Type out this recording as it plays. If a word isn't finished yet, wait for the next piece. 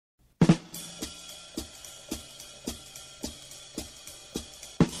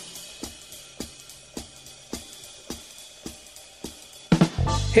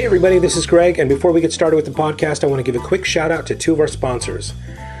Hey everybody, this is Greg, and before we get started with the podcast, I want to give a quick shout out to two of our sponsors.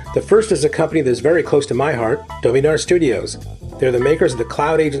 The first is a company that's very close to my heart, Dominar Studios. They're the makers of the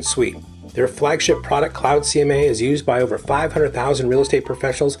Cloud Agent Suite. Their flagship product, Cloud CMA, is used by over 500,000 real estate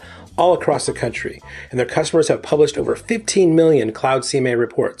professionals all across the country, and their customers have published over 15 million Cloud CMA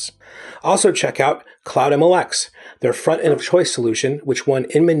reports. Also check out Cloud MLX, their front-end of choice solution, which won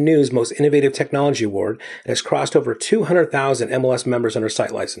Inman News' Most Innovative Technology Award and has crossed over 200,000 MLS members under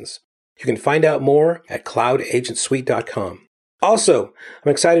site license. You can find out more at cloudagentsuite.com. Also,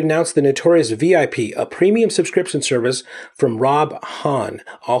 I'm excited to announce the Notorious VIP, a premium subscription service from Rob Hahn,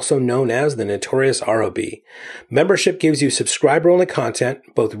 also known as the Notorious ROB. Membership gives you subscriber-only content,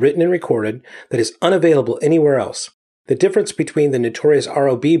 both written and recorded, that is unavailable anywhere else. The difference between the Notorious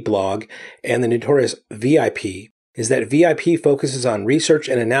ROB blog and the Notorious VIP is that VIP focuses on research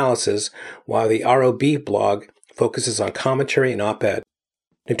and analysis, while the ROB blog focuses on commentary and op-ed.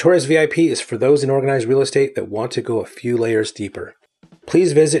 Notorious VIP is for those in organized real estate that want to go a few layers deeper.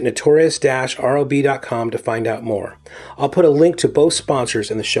 Please visit notorious-rob.com to find out more. I'll put a link to both sponsors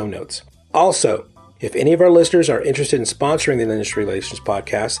in the show notes. Also, if any of our listeners are interested in sponsoring the Industry Relations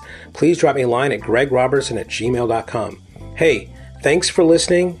podcast, please drop me a line at gregrobertson@gmail.com. Hey, thanks for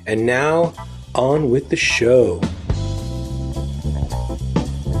listening, and now on with the show.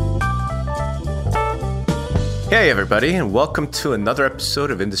 Hey everybody, and welcome to another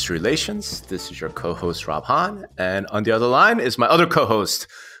episode of Industry Relations. This is your co-host Rob Hahn, and on the other line is my other co-host,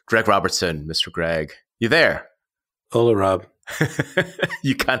 Greg Robertson. Mr. Greg, you there? Hola, Rob.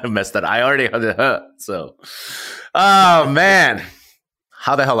 You kind of messed that. I already had it. So, oh man,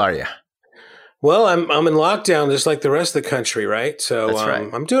 how the hell are you? Well, I'm in lockdown just like the rest of the country, right? So That's right.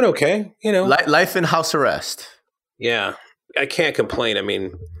 I'm doing okay. You know, Life in house arrest. Yeah, I can't complain. I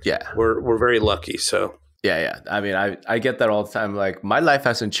mean, Yeah, we're very lucky. So. Yeah. I mean, I get that all the time. Like, my life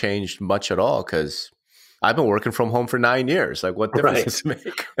hasn't changed much at all because I've been working from home for 9 years. Like, what difference does it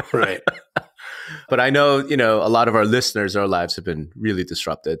make? Right. But I know, a lot of our listeners, our lives have been really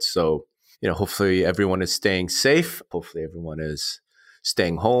disrupted. So, hopefully everyone is staying safe. Hopefully everyone is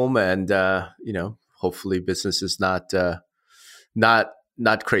staying home, and hopefully business is not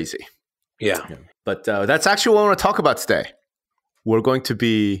crazy. Yeah. But that's actually what I want to talk about today. We're going to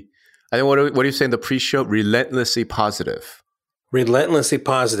be, I think, what do you say in the pre-show? Relentlessly positive. Relentlessly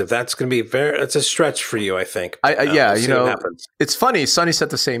positive. That's going to be it's a stretch for you, I think. Yeah, it's funny. Sonny said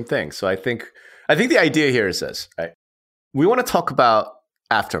the same thing. So I think the idea here is this, right? We want to talk about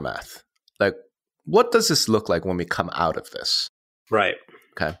aftermath. Like, what does this look like when we come out of this? Right.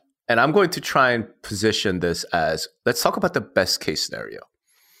 Okay. And I'm going to try and position this as, let's talk about the best case scenario.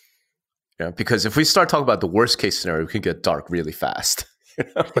 Because if we start talking about the worst case scenario, we can get dark really fast.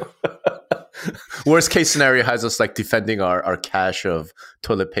 Worst case scenario has us like defending our cache of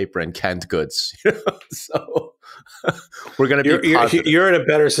toilet paper and canned goods. So we're going to be positive. You're in a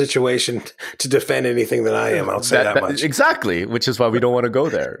better situation to defend anything than I am. I'll say that much. Exactly, which is why we don't want to go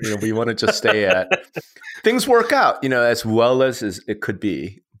there. We want to just stay at things work out, as well as it could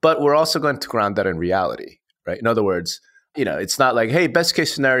be. But we're also going to ground that in reality, right? In other words, it's not like, hey, best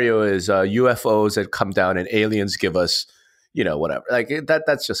case scenario is UFOs that come down and aliens give us, whatever. Like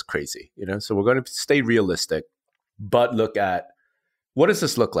that's just crazy, So we're going to stay realistic, but look at what does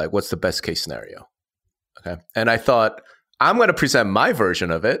this look like? What's the best case scenario? Okay. And I thought I'm going to present my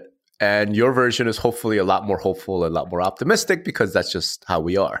version of it, and your version is hopefully a lot more hopeful, a lot more optimistic, because that's just how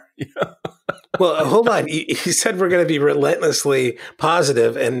we are. Well, hold on. You said we're going to be relentlessly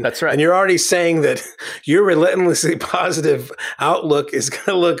positive, and that's right. And you're already saying that your relentlessly positive outlook is going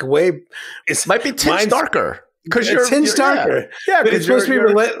to look it might be tinged darker. Because it's tinged darker. Yeah, but it's supposed to be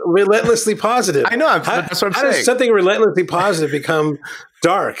relentlessly positive. I know. That's what I'm saying. How does something relentlessly positive become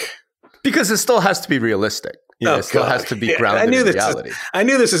dark? Because it still has to be realistic. It still has to be grounded in reality. I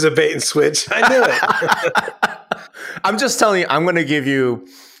knew this is a bait and switch. I knew it. I'm just telling you, I'm going to give you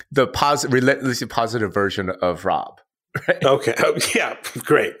the relentlessly positive version of Rob. Right? Okay. Oh, yeah.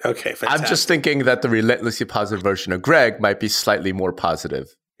 Great. Okay. Fantastic. I'm just thinking that the relentlessly positive version of Greg might be slightly more positive.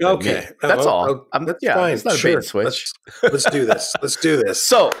 Okay. That's all. That's fine. It's not a bait and switch. Let's do this. Let's do this.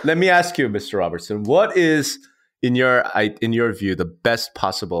 So let me ask you, Mr. Robertson, what is, in your view, the best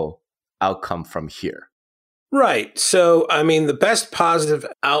possible outcome from here? Right. So, I mean, the best positive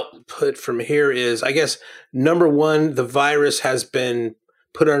output from here is, I guess, number one, the virus has been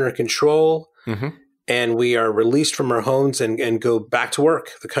put under control, and we are released from our homes and go back to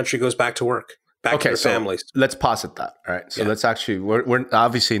work. The country goes back to work. Back to their families. Let's posit that. All right. So let's actually, we're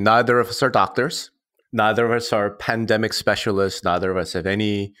obviously, neither of us are doctors. Neither of us are pandemic specialists. Neither of us have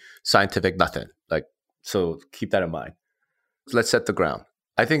any scientific nothing. So keep that in mind. Let's set the ground.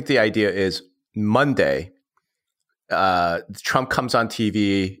 I think the idea is Monday, Trump comes on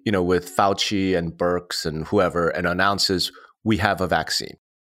TV, with Fauci and Birx and whoever, and announces we have a vaccine.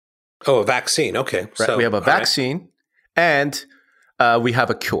 Oh, a vaccine. Okay. Right? So we have a vaccine and we have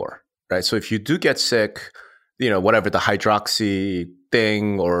a cure, right? So if you do get sick, whatever the hydroxy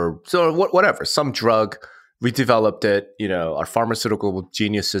thing or whatever, some drug, we developed it, our pharmaceutical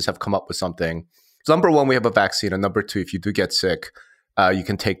geniuses have come up with something. So number one, we have a vaccine. And number two, if you do get sick, you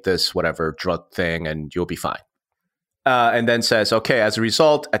can take this whatever drug thing and you'll be fine. And then says, okay, as a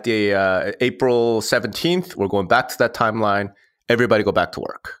result, at the April 17th, we're going back to that timeline. Everybody go back to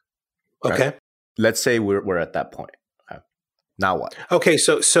work. Okay. Right? Let's say we're at that point. Okay. Now what? Okay,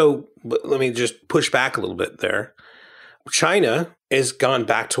 so let me just push back a little bit there. China has gone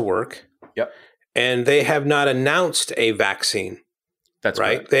back to work. Yep. And they have not announced a vaccine. That's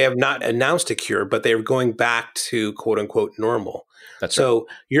right. Correct. They have not announced a cure, but they're going back to quote unquote normal. That's so right.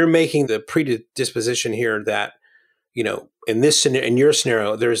 You're making the predisposition here that, in this scenario, in your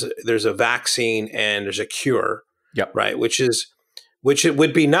scenario, there's a vaccine and there's a cure. Yep. Right. Which it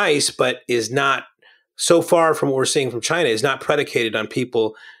would be nice, but is not so far from what we're seeing from China, is not predicated on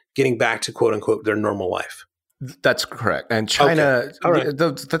people getting back to quote unquote their normal life. That's correct. And China, okay. All right.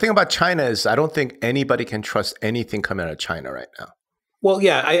 the thing about China is I don't think anybody can trust anything coming out of China right now. Well,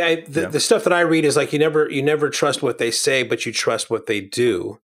 yeah, the stuff that I read is like you never trust what they say, but you trust what they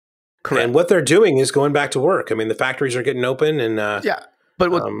do. Correct. And what they're doing is going back to work. I mean, the factories are getting open, and yeah.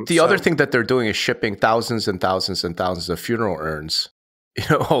 But the other thing that they're doing is shipping thousands and thousands and thousands of funeral urns,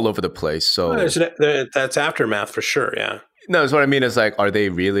 all over the place. So that's aftermath for sure. Yeah. No, what I mean is like, are they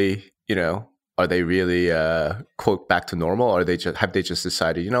really, quote back to normal? Or have they just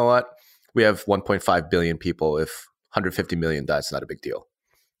decided, you know what, we have 1.5 billion people. If 150 million die, it's not a big deal,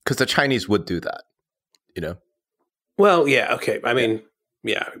 because the Chinese would do that. Well, yeah, okay. I mean,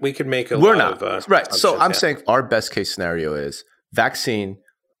 yeah, we could make We're not right. So I'm yeah. saying our best case scenario is vaccine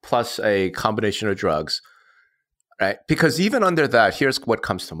plus a combination of drugs, right? Because even under that, here's what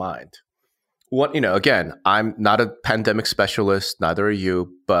comes to mind. Again, I'm not a pandemic specialist, neither are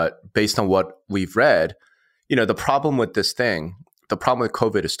you, but based on what we've read, the problem with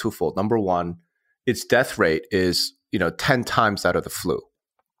COVID is twofold. Number one, its death rate is, 10 times that of the flu.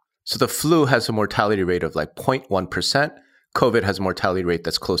 So the flu has a mortality rate of like 0.1%. COVID has a mortality rate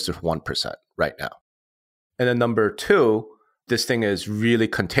that's close to 1% right now. And then number two, this thing is really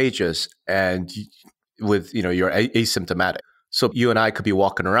contagious and you're asymptomatic. So you and I could be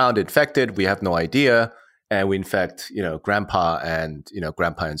walking around infected. We have no idea. And we infect, grandpa, and,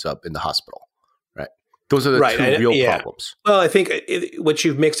 grandpa ends up in the hospital, right? Those are the two real problems. Well, I think what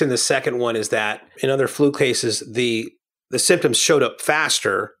you've mixed in the second one is that in other flu cases, the symptoms showed up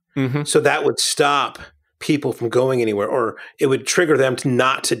faster. Mm-hmm. So that would stop people from going anywhere, or it would trigger them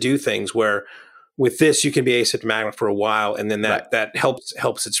to do things, where with this, you can be asymptomatic for a while. And then that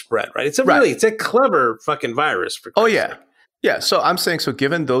helps it spread, right? It's a clever fucking virus. Oh, yeah. Yeah. So I'm saying,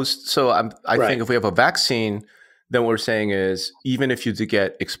 given those, I think if we have a vaccine, then what we're saying is, even if you do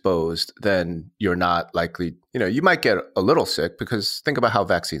get exposed, then you're not likely, you might get a little sick, because think about how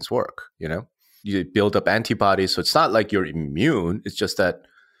vaccines work, you build up antibodies. So it's not like you're immune. It's just that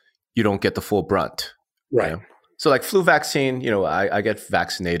you don't get the full brunt. Right. So like flu vaccine, I get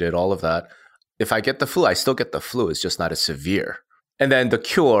vaccinated, all of that. If I get the flu, I still get the flu. It's just not as severe. And then the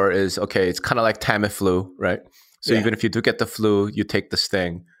cure is, okay, it's kind of like Tamiflu, right? So even if you do get the flu, you take this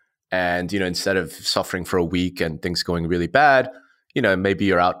thing, and, instead of suffering for a week and things going really bad, maybe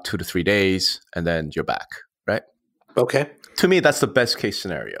you're out 2 to 3 days and then you're back, right? Okay. To me, that's the best case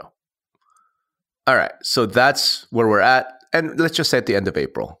scenario. All right. So that's where we're at. And let's just say at the end of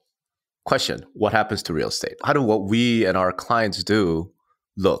April. Question, what happens to real estate? How do what we and our clients do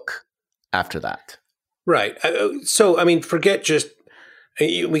look after that? Right. So, I mean, forget just,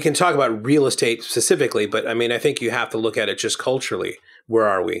 we can talk about real estate specifically, but I mean, I think you have to look at it just culturally. Where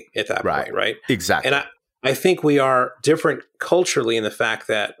are we at that point, right? Exactly. And I think we are different culturally in the fact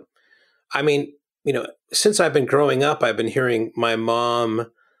that, I mean, since I've been growing up, I've been hearing my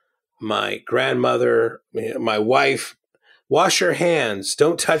mom, my grandmother, my wife, wash your hands,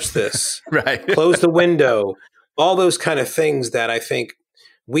 don't touch this, right? Close the window, all those kind of things that I think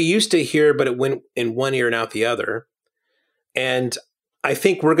we used to hear, but it went in one ear and out the other. And I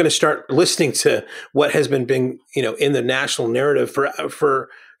think we're going to start listening to what has been in the national narrative for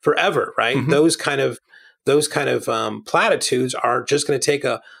forever, right? Mm-hmm. Those kind of platitudes are just going to take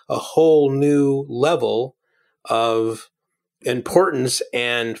a whole new level of importance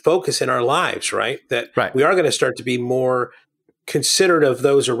and focus in our lives, right? We are going to start to be more considerate of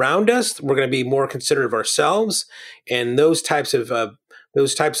those around us. We're going to be more considerate of ourselves, and those types of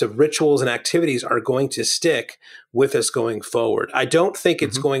those types of rituals and activities are going to stick with us going forward. I don't think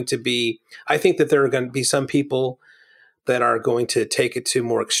it's going to be, I think that there are going to be some people that are going to take it to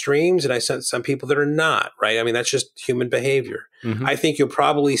more extremes, and I sense some people that are not, right? I mean, that's just human behavior. I think you'll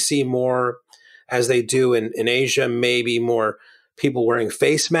probably see more, as they do in Asia, maybe more people wearing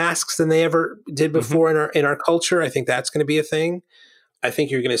face masks than they ever did before in our culture. I think that's going to be a thing. I think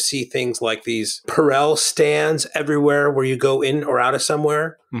you're going to see things like these Purell stands everywhere where you go in or out of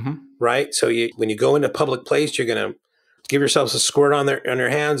somewhere, right? So when you go into a public place, you're going to give yourselves a squirt on your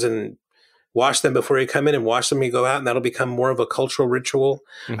hands and wash them before you come in and wash them when you go out, and that'll become more of a cultural ritual.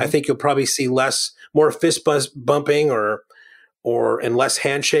 I think you'll probably see more fist bumping and less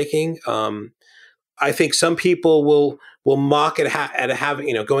handshaking. I think some people will mock at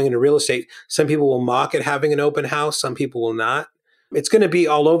having, going into real estate. Some people will mock at having an open house. Some people will not. It's going to be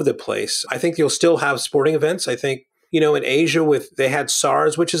all over the place. I think you'll still have sporting events. I think, in Asia they had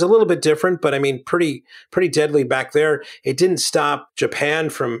SARS, which is a little bit different, but I mean, pretty deadly back there. It didn't stop Japan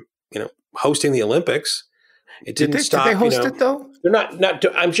from, hosting the Olympics. It didn't stop. Did they host it though? They're not.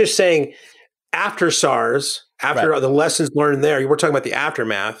 I'm just saying, after SARS, the lessons learned there, we're talking about the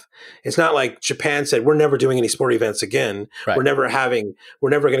aftermath. It's not like Japan said, we're never doing any sport events again. Right. We're never going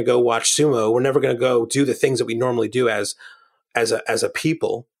to go watch sumo. We're never going to go do the things that we normally do as a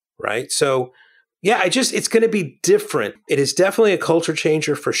people. Right. So yeah, it's going to be different. It is definitely a culture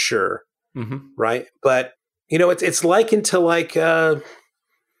changer for sure. Right. But it's likened to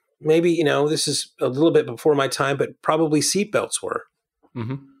maybe, this is a little bit before my time, but probably seatbelts were.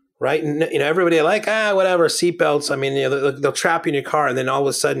 Right. And, everybody whatever, seatbelts. I mean, they'll trap you in your car. And then all of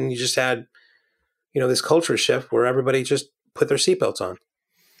a sudden you just had, this culture shift where everybody just put their seatbelts on.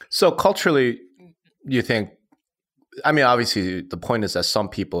 So culturally, you think, I mean, obviously the point is that some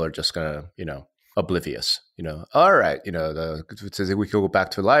people are just going to, oblivious, all right, we could go back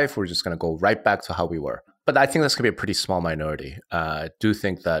to life. We're just going to go right back to how we were. But I think that's going to be a pretty small minority. I do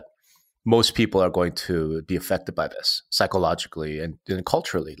think that most people are going to be affected by this psychologically and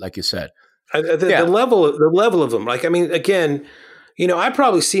culturally, like you said. The level of them, like, I mean, again, I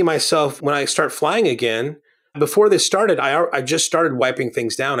probably see myself when I start flying again. Before this started, I just started wiping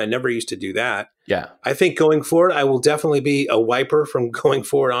things down. I never used to do that. Yeah. I think going forward, I will definitely be a wiper from going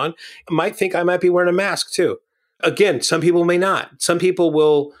forward on. I might think I might be wearing a mask too. Again, some people may not. Some people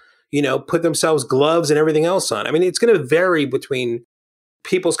will, put themselves gloves and everything else on. I mean, it's going to vary between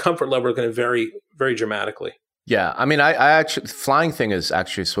people's comfort level are going to vary very dramatically. Yeah. I mean, I actually, flying thing is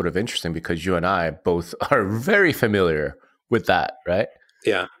actually sort of interesting because you and I both are very familiar with that, right?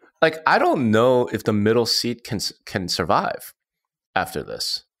 Yeah. Like, I don't know if the middle seat can survive after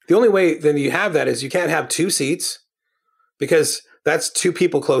this. The only way then you have that is you can't have two seats because that's two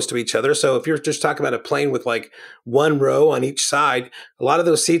people close to each other. So if you're just talking about a plane with like one row on each side, a lot of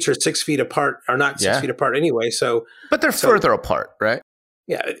those seats are 6 feet apart, are not 6 feet apart anyway. So, but they're further apart, right?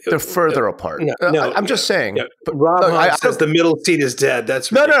 Yeah, they're further apart. No, I'm just saying. Yeah. But Rob says the middle seat is dead.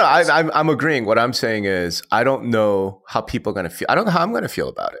 That's ridiculous. No. I'm agreeing. What I'm saying is I don't know how people are going to feel. I don't know how I'm going to feel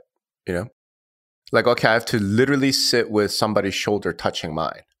about it. Like, okay, I have to literally sit with somebody's shoulder touching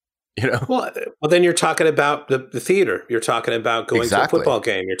mine. Well, then you're talking about the theater. You're talking about going to a football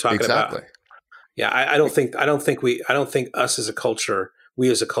game. You're talking about. Yeah, I don't think us as a culture, we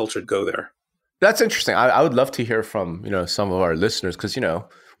as a culture go there. That's interesting. I would love to hear from, some of our listeners because,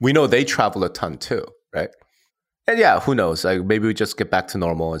 we know they travel a ton too, right? And yeah, who knows? Like maybe we just get back to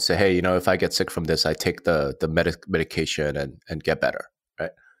normal and say, hey, if I get sick from this, I take the medication and get better,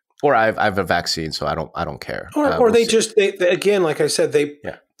 right? Or I have a vaccine, so I don't care. Or they again, like I said,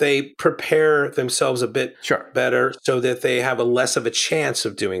 they prepare themselves a bit better so that they have a less of a chance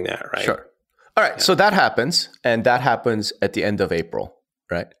of doing that, right? Sure. All right. Yeah. So that happens, and that happens at the end of April,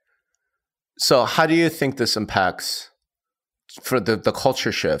 right? So how do you think this impacts for the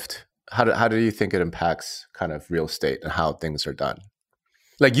culture shift? How do you think it impacts kind of real estate and how things are done?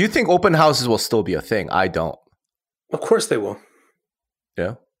 Like, you think open houses will still be a thing? I don't. Of course they will.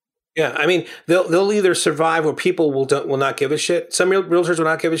 Yeah. Yeah, I mean, they'll either survive or people will not give a shit. Some realtors will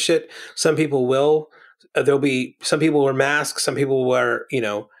not give a shit. Some people will. There'll be some people wear masks. Some people wear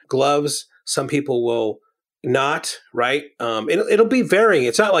gloves. Some people will not. Right? It'll be varying.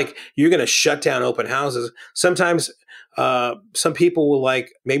 It's not like you're going to shut down open houses. Sometimes some people will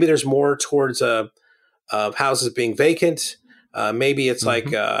maybe there's more towards houses being vacant. Maybe it's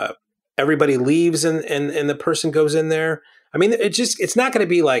like everybody leaves and the person goes in there. I mean, it's not going to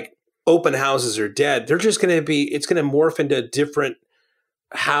be like open houses are dead. They're just going to it's going to morph into different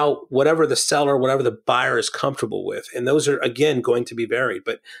whatever the seller, whatever the buyer is comfortable with. And those are, again, going to be varied,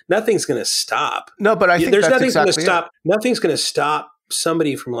 but nothing's going to stop. No, but I think there's nothing going to stop. Nothing's going to stop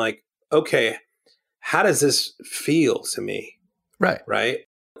somebody from like, okay, how does this feel to me? Right. Right.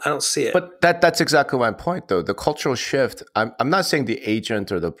 I don't see it. But that's exactly my point, though. The cultural shift, I'm not saying the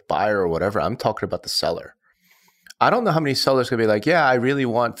agent or the buyer or whatever. I'm talking about the seller. I don't know how many sellers can be like, yeah, I really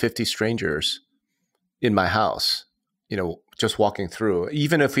want 50 strangers in my house, just walking through.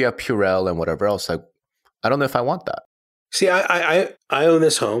 Even if we have Purell and whatever else, like, I don't know if I want that. See, I own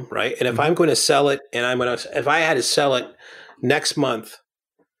this home, right? And if I'm going to sell it, if I had to sell it next month,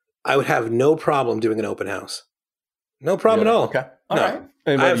 I would have no problem doing an open house. No problem at all. Okay. All no. right.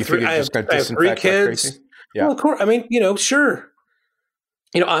 And I have 3 kids. Yeah. Well, of course. I mean, sure.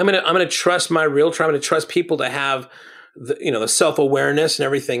 I'm gonna trust my realtor. I'm gonna trust people to have the self-awareness and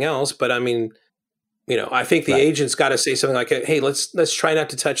everything else. But I mean, I think the agent's got to say something like, "Hey, let's try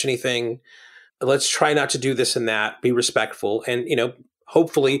not to touch anything. Let's try not to do this and that. Be respectful." And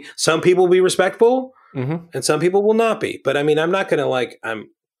hopefully, some people will be respectful, and some people will not be. But I mean, I'm not gonna like. I think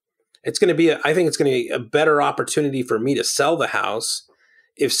it's going to be a better opportunity for me to sell the house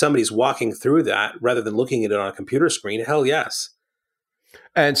if somebody's walking through that rather than looking at it on a computer screen. Hell yes.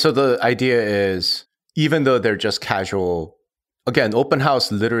 And so the idea is, even though they're just casual, again, open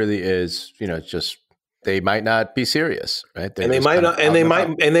house literally is, just they might not be serious, right? They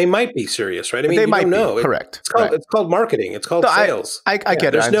might be serious, right? I mean, they might don't know. Be, correct. It's called marketing. It's called sales. I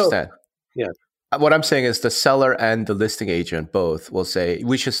get it. I understand. Yeah. What I'm saying is the seller and the listing agent both will say,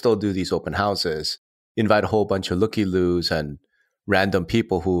 we should still do these open houses, invite a whole bunch of looky-loos and random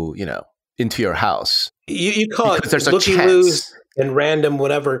people who, into your house. You call it looky-loos and random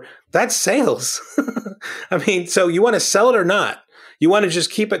whatever. That's sales. I mean, so you want to sell it or not? You want to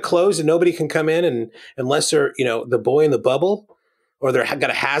just keep it closed and nobody can come in and unless they're, the boy in the bubble or they're got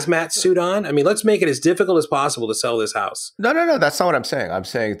a hazmat suit on. I mean, let's make it as difficult as possible to sell this house. No. That's not what I'm saying. I'm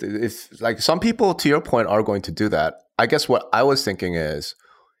saying if like some people, to your point, are going to do that. I guess what I was thinking is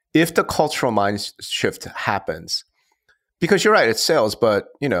if the cultural mind shift happens, because you're right, it's sales, but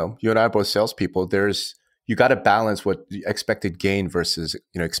you and I are both salespeople. You got to balance what the expected gain versus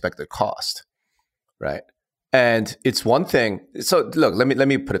expected cost, right? And it's one thing. So look, let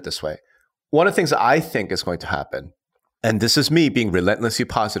me put it this way. One of the things that I think is going to happen, and this is me being relentlessly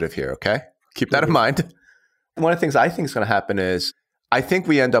positive here, okay? Keep that in mind. One of the things I think is going to happen is I think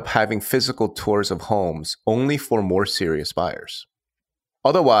we end up having physical tours of homes only for more serious buyers.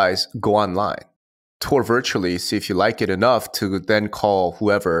 Otherwise, go online, tour virtually, see if you like it enough to then call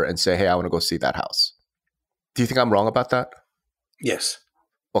whoever and say, hey, I want to go see that house. Do you think I'm wrong about that? Yes.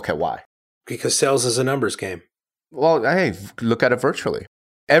 Okay, why? Because sales is a numbers game. Well, hey, look at it virtually.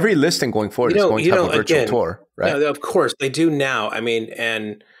 Every listing going forward is going to have a virtual tour, right? No, of course, they do now. I mean,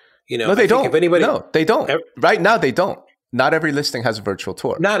 and no, they don't. No, they don't. Right now, they don't. Not every listing has a virtual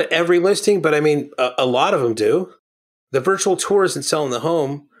tour. Not every listing, but I mean, a lot of them do. The virtual tour isn't selling the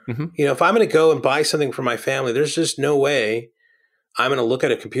home. Mm-hmm. If I'm going to go and buy something for my family, there's just no way I'm going to look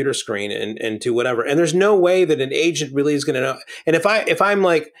at a computer screen and do whatever. And there's no way that an agent really is going to know. And if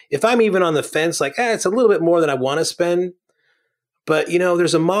I'm even on the fence, like, it's a little bit more than I want to spend, but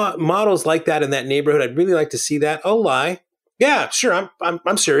there's models like that in that neighborhood. I'd really like to see that. I'll lie. Yeah, sure.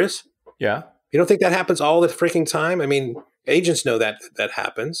 I'm serious. Yeah. You don't think that happens all the freaking time? I mean, agents know that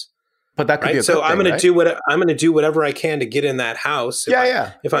happens. But that could be a so good I'm thing, going to do whatever I can to get in that house.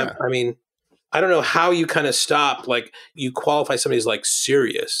 I mean, I don't know how you kind of stop, like you qualify somebody as like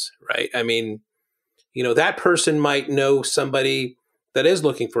serious, right? I mean, that person might know somebody that is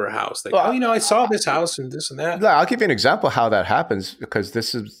looking for a house. Like, I saw this house and this and that. I'll give you an example of how that happens because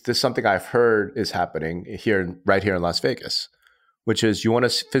this is something I've heard is happening right here in Las Vegas, which is you want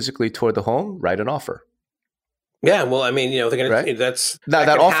to physically tour the home, write an offer. Yeah, well, I mean, they're going right? to.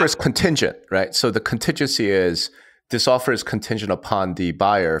 That offer is contingent, right? So the contingency is this offer is contingent upon the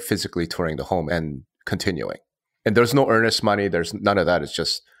buyer physically touring the home and continuing. And there's no earnest money. There's none of that. It's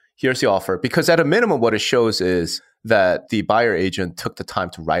just here's the offer. Because at a minimum, what it shows is that the buyer agent took the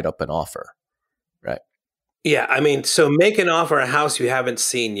time to write up an offer, right? Yeah, I mean, so make an offer a house you haven't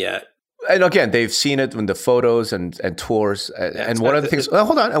seen yet. And again, they've seen it in the photos and tours. And one of the things,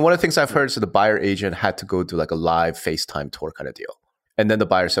 hold on. And one of the things I've heard is that the buyer agent had to go do like a live FaceTime tour kind of deal. And then the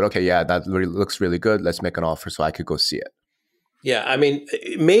buyer said, okay, yeah, that looks really good. Let's make an offer so I could go see it. Yeah. I mean,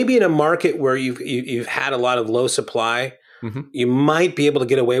 maybe in a market where you've had a lot of low supply, you might be able to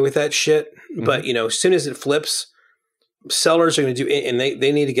get away with that shit. But, as soon as it flips, sellers are going to do, and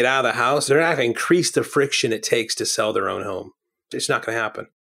they need to get out of the house. They're not going to increase the friction it takes to sell their own home. It's not going to happen.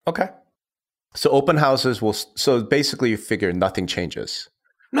 Okay. So open houses so basically you figure nothing changes.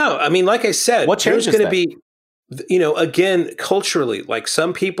 No, I mean, like I said, what changes there's going to be, again, culturally, like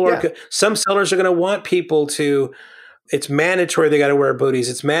some people some sellers are going to want people to, it's mandatory they got to wear booties.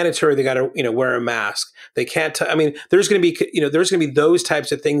 It's mandatory they got to, wear a mask. They can't. There's going to be, there's going to be those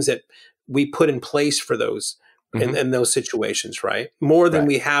types of things that we put in place for those in those situations, right? More than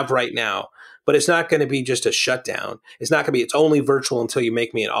we have right now. But it's not going to be just a shutdown. It's not going to be. It's only virtual until you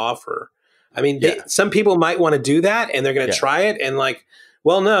make me an offer. I mean, some people might want to do that, and they're going to try it, and like,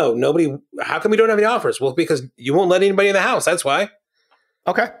 well, no, nobody. How come we don't have any offers? Well, because you won't let anybody in the house. That's why.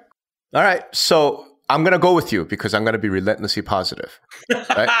 Okay. All right. So I'm going to go with you because I'm going to be relentlessly positive.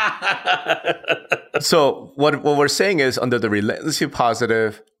 Right? So what we're saying is under the relentlessly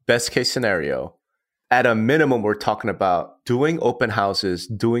positive best case scenario, at a minimum, we're talking about doing open houses,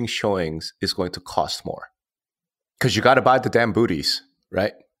 doing showings is going to cost more because you got to buy the damn booties,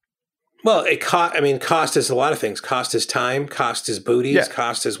 right? Well, cost is a lot of things. Cost is time. Cost is booties.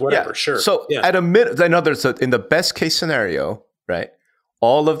 Cost is whatever. Yeah. Sure. So at a minute, I know in the best case scenario, right?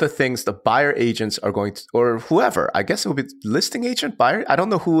 All of the things the buyer agents are going to, or whoever, I guess it would be listing agent, buyer. I don't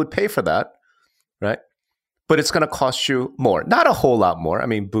know who would pay for that, right? But it's going to cost you more. Not a whole lot more. I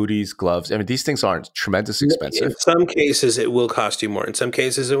mean, booties, gloves. I mean, these things aren't tremendously expensive. In some cases, it will cost you more. In some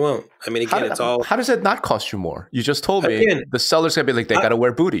cases, it won't. I mean, again, How does it not cost you more? You just told me the seller's going to be like, they got to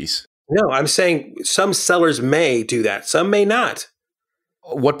wear booties. No, I'm saying some sellers may do that. Some may not.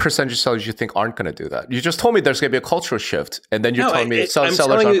 What percentage of sellers you think aren't going to do that? You just told me there's going to be a cultural shift, and then you're telling me sellers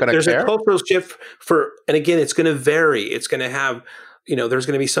aren't going to care? There's a cultural shift and again, it's going to vary. It's going to have, there's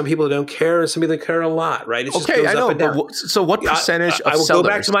going to be some people that don't care and some people that care a lot, right? It just goes I know. Up and down. But so what percentage of sellers? I will go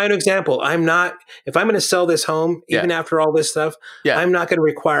back to my own example. If I'm going to sell this home, even after all this stuff, I'm not going to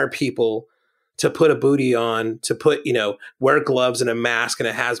require people to put a bootie on, to put, wear gloves and a mask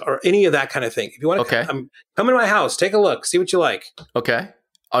and or any of that kind of thing. If you want to come into my house, take a look, see what you like. Okay.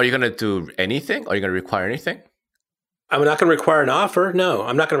 Are you going to do anything? Are you going to require anything? I'm not going to require an offer. No,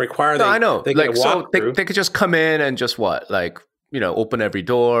 I'm not going to require that. No, I know. They could just come in and just open every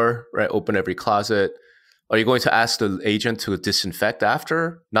door, right? Open every closet. Are you going to ask the agent to disinfect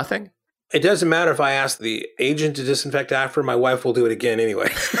after? Nothing? It doesn't matter if I ask the agent to disinfect after. My wife will do it again anyway.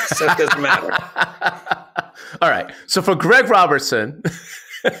 So it doesn't matter. All right. So for Greg Robertson,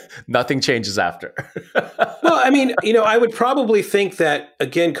 nothing changes after. Well, I mean, I would probably think that,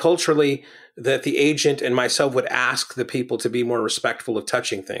 again, culturally, that the agent and myself would ask the people to be more respectful of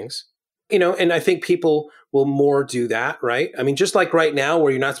touching things. And I think people will more do that, right? I mean, just like right now where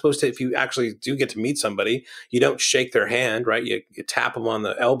you're not supposed to, if you actually do get to meet somebody, you don't shake their hand, right? You tap them on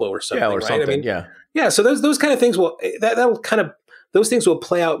the elbow or something, right? Something, I mean, yeah. So those kind of things that'll kind of, those things will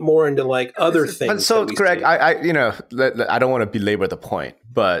play out more into like other things. So, Greg, I don't want to belabor the point,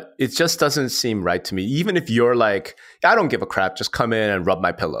 but it just doesn't seem right to me. Even if you're like, I don't give a crap, just come in and rub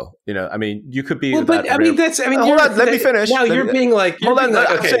my pillow. I mean, you could be. Well, but hold on, let me finish. Now you're being like,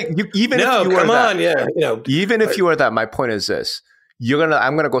 okay. Even if you were even if you were that, my point is this: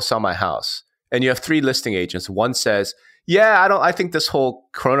 I'm gonna go sell my house, and you have 3 listing agents. One says, I think this whole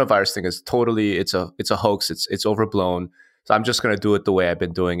coronavirus thing is totally, it's a hoax. It's overblown. So I'm just going to do it the way I've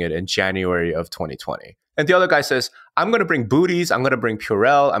been doing it in January of 2020. And the other guy says, I'm going to bring booties. I'm going to bring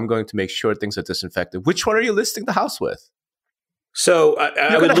Purell. I'm going to make sure things are disinfected. Which one are you listing the house with? So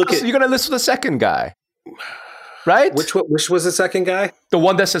you're going to list with the second guy, right? Which was the second guy? The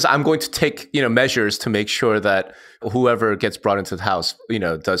one that says, I'm going to take measures to make sure that whoever gets brought into the house,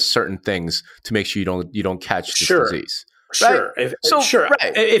 does certain things to make sure you don't catch this disease. Sure. Right?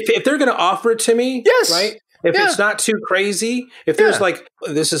 If they're going to offer it to me, yes, right? If it's not too crazy, if there's like,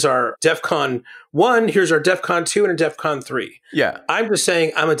 this is our DEFCON 1, here's our DEFCON 2 and a DEFCON 3. Yeah. I'm just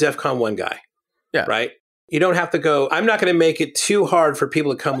saying I'm a DEFCON 1 guy. Yeah. Right? You don't have to go, I'm not going to make it too hard for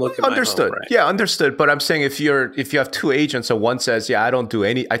people to come look at my home. Understood. Right? Yeah, understood. But I'm saying if you have 2 agents and one says, I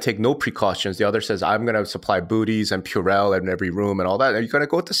take no precautions. The other says, I'm going to supply booties and Purell in every room and all that. Are you going to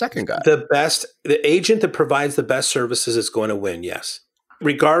go with the second guy? The agent that provides the best services is going to win. Yes.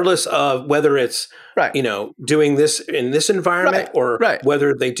 Regardless of whether it's, doing this in this environment or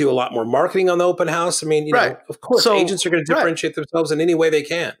whether they do a lot more marketing on the open house. I mean, of course, agents are going to differentiate themselves in any way they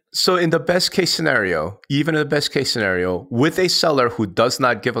can. So in the best case scenario, even in the best case scenario, with a seller who does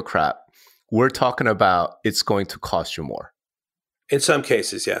not give a crap, we're talking about it's going to cost you more. In some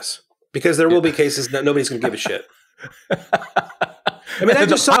cases, yes. Because there will be cases that nobody's going to give a shit. I mean, I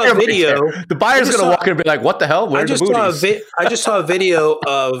just saw a video. The buyer's going to walk in and be like, what the hell? I just saw a video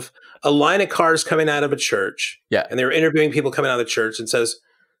of a line of cars coming out of a church. Yeah. And they were interviewing people coming out of the church and says,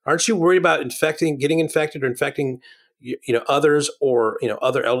 aren't you worried about getting infected or infecting, others or,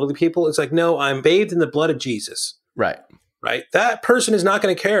 other elderly people? It's like, no, I'm bathed in the blood of Jesus. Right. Right. That person is not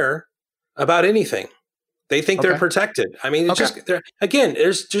going to care about anything. They think they're protected. I mean, it's just, again,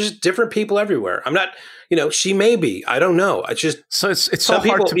 there's just different people everywhere. I'm not, she may be. I don't know. So it's so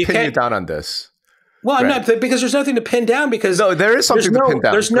hard to pin you down on this. Well, I'm not, because there's nothing to pin down, because no, there is something to pin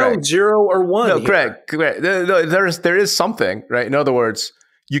down. There's no 0 or 1. No, Greg, there is something, right? In other words,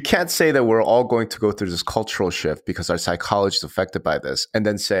 you can't say that we're all going to go through this cultural shift because our psychology is affected by this, and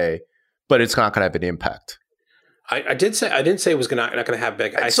then say, but it's not going to have an impact. I didn't say it was not going to have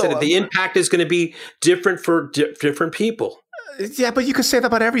big. I said that the impact is going to be different for different people. Yeah, but you could say that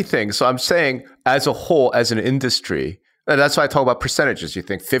about everything. So I'm saying, as a whole, as an industry, and that's why I talk about percentages. You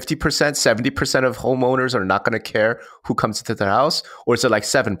think 50%, 70% of homeowners are not going to care who comes into their house, or is it like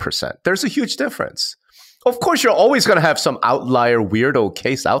 7%? There's a huge difference. Of course, you're always going to have some outlier weirdo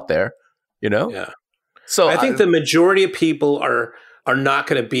case out there, Yeah. So I think the majority of people are not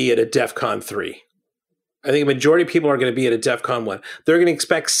going to be at a DEFCON 3. I think a majority of people are going to be at a DEFCON 1. They're going to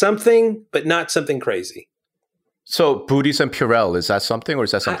expect something, but not something crazy. So booties and Purell, is that something, or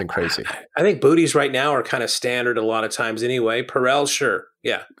is that something crazy? I think booties right now are kind of standard a lot of times anyway. Purell, sure.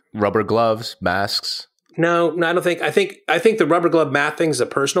 Yeah. Rubber gloves, masks. No, I don't think. I think the rubber glove mask thing is a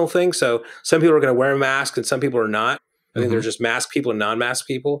personal thing. So some people are going to wear a mask and some people are not. I think they're just mask people and non-mask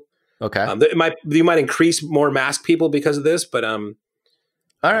people. Okay. You might increase more mask people because of this, but all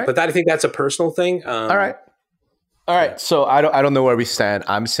right. But I think that's a personal thing. All right. So I don't know where we stand.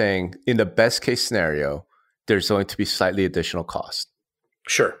 I'm saying in the best case scenario, there's going to be slightly additional cost.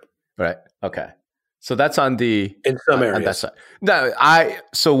 Sure. Right. Okay. So that's in some areas. On that side. No,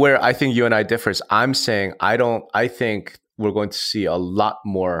 so where I think you and I differ is, I'm saying I think we're going to see a lot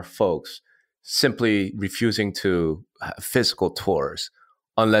more folks simply refusing to physical tours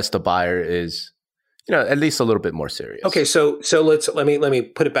unless the buyer is, at least a little bit more serious. Okay, so let me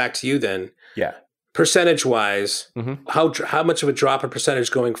put it back to you then. Yeah. Percentage wise, how much of a drop in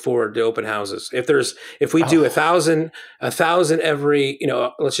percentage going forward to open houses? If we do 1,000 every,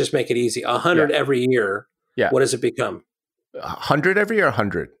 let's just make it easy, 100 every year. Yeah. What does it become? 100 every year, or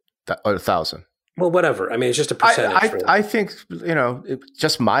 100 or 1,000? Well, whatever. I mean, it's just a percentage. I think,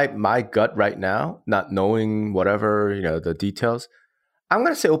 just my gut right now, not knowing whatever, the details, I'm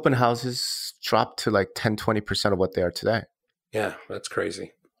going to say open houses drop to like 10, 20% of what they are today. Yeah, that's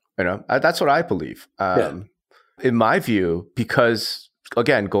crazy. That's what I believe. In my view, because,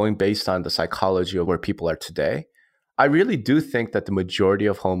 again, going based on the psychology of where people are today, I really do think that the majority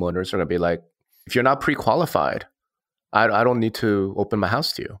of homeowners are going to be like, if you're not pre-qualified, I don't need to open my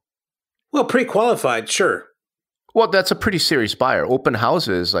house to you. Well, pre-qualified, sure. Well, that's a pretty serious buyer. Open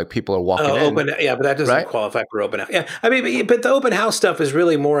houses, like people are walking in. But that doesn't qualify for open house. Yeah, I mean, but the open house stuff is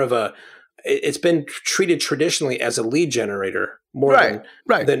really more of it's been treated traditionally as a lead generator more than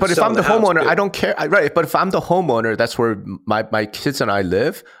But if I'm the homeowner, I don't care. But if I'm the homeowner, that's where my kids and I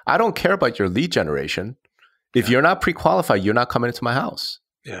live. I don't care about your lead generation. If you're not pre-qualified, you're not coming into my house.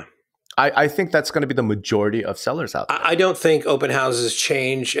 Yeah. I think that's going to be the majority of sellers out there. I don't think open houses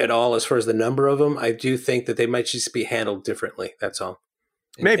change at all as far as the number of them. I do think that they might just be handled differently. That's all.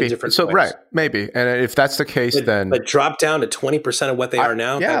 Maybe. Maybe. And if that's the case, then drop down to 20% of what they are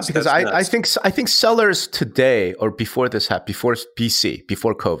now. Yeah, because I think sellers today, or before this happened, before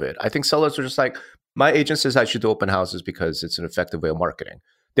COVID, I think sellers are just like, my agent says I should do open houses because it's an effective way of marketing.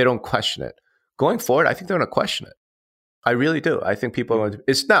 They don't question it. Going forward, I think they're going to question it. I really do. I think people are going to,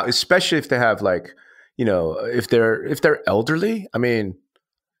 it's now, especially if they have if they're elderly. I mean,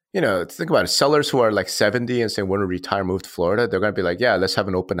 think about it. Sellers who are like 70 and saying, want to retire, move to Florida, they're going to be like, yeah, let's have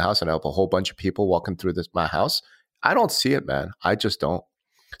an open house and help a whole bunch of people walking through my house. I don't see it, man. I just don't.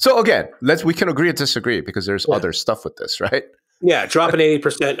 So again, we can agree and disagree because there's other stuff with this, right? Yeah, dropping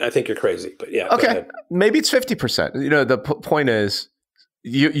 80%, I think you're crazy. But yeah. Okay, maybe it's 50%. The point is,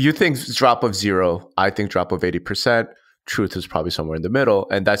 you think drop of 0, I think drop of 80%. Truth is probably somewhere in the middle,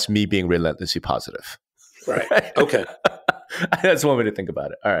 and that's me being relentlessly positive. Right. Okay. That's one way to think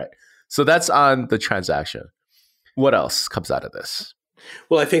about it. All right. So that's on the transaction. What else comes out of this?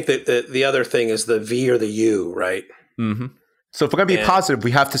 Well, I think that the other thing is the V or the U, right? Mm-hmm. So if we're going to be positive,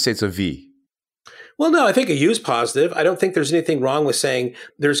 we have to say it's a V. Well, no, I think a U is positive. I don't think there's anything wrong with saying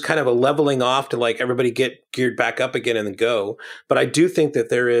there's kind of a leveling off to like everybody get geared back up again and then go. But I do think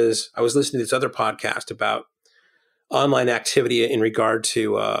that I was listening to this other podcast about online activity in regard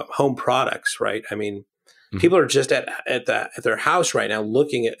to home products, right? I mean, people are just at their house right now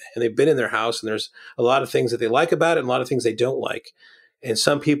looking at, and they've been in their house, and there's a lot of things that they like about it and a lot of things they don't like. And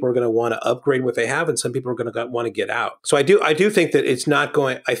some people are going to want to upgrade what they have, and some people are going to want to get out. So I do think that it's not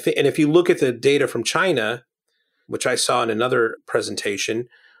going, and if you look at the data from China, which I saw in another presentation,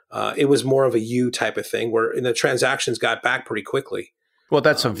 it was more of a U type of thing where the transactions got back pretty quickly. Well,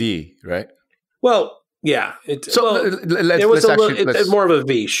 that's a V, right? Well, Yeah. Let's it was let's more of a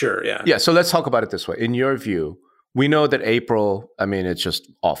V, sure. Yeah. Yeah. So let's talk about it this way. In your view, we know that April, I mean, it's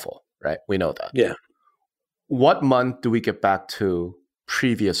just awful, right? We know that. Yeah. What month do we get back to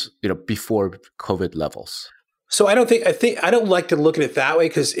previous, before COVID levels? So I don't like to look at it that way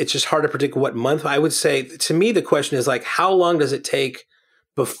because it's just hard to predict what month. I would say, to me, the question is like, how long does it take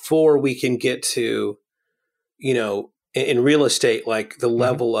before we can get to, in real estate, like the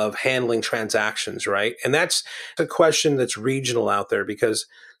level of handling transactions, right? And that's a question that's regional out there because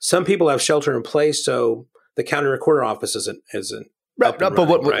some people have shelter in place, so the county recorder office isn't right.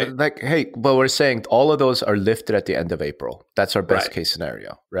 But right? But we're saying all of those are lifted at the end of April. That's our best case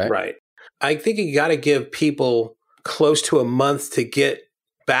scenario, right? Right. I think you got to give people close to a month to get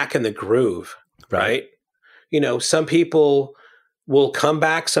back in the groove, right? Some people will come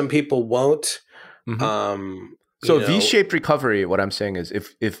back, some people won't. So V-shaped recovery, what I'm saying is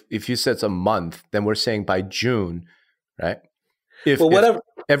if you said it's a month, then we're saying by June, right? If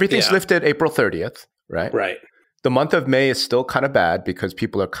everything's lifted April 30th, right? Right. The month of May is still kind of bad because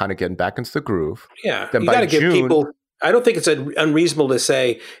people are kind of getting back into the groove. Yeah. Then you by got to give June, people, I don't think it's unreasonable to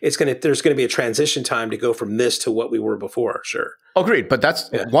say there's going to be a transition time to go from this to what we were before. Sure. Agreed. But that's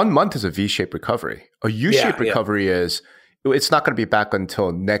 1 month is a V-shaped recovery. A U-shaped recovery is, it's not going to be back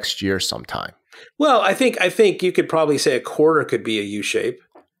until next year sometime. Well, I think you could probably say a quarter could be a U shape.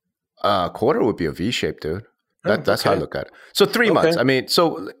 A quarter would be a V shape, dude. That's how I look at it. So 3 months. I mean,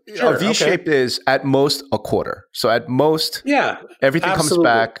 a V shape is at most a quarter. So at most, everything comes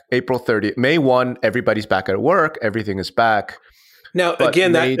back April 30th. May 1, everybody's back at work. Everything is back. Now,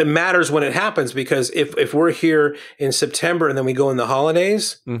 again, that matters when it happens because if we're here in September and then we go in the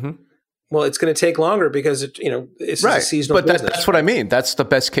holidays, well, it's going to take longer because it's a seasonal business. But that's what I mean. That's the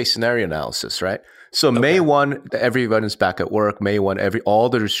best case scenario analysis, right? So May 1, everyone is back at work. May 1, all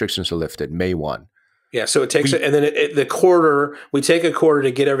the restrictions are lifted. May 1. Yeah, so it takes and then the quarter. We take a quarter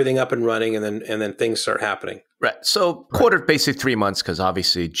to get everything up and running, and then things start happening. Right. So quarter, basically 3 months, because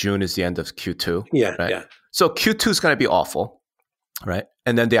obviously June is the end of Q2. Yeah. Right? Yeah. So Q2 is going to be awful, right?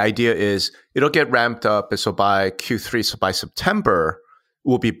 And then the idea is it'll get ramped up. So by Q3, so by September,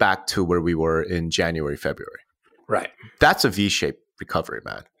 we'll be back to where we were in January, February. Right. That's a V-shaped recovery,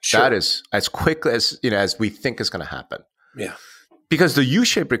 man. Sure. That is as quick as as we think is going to happen. Yeah. Because the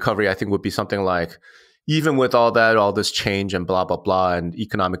U-shaped recovery, I think, would be something like, even with all this change and blah, blah, blah, and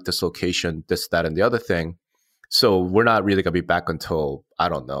economic dislocation, this, that, and the other thing. So we're not really going to be back until, I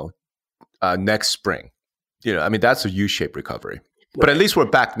don't know, next spring. That's a U-shaped recovery. Right. But at least we're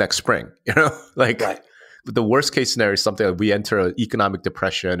back next spring, The worst case scenario is something like we enter an economic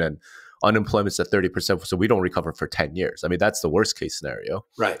depression and unemployment's at 30%, so we don't recover for 10 years. That's the worst case scenario.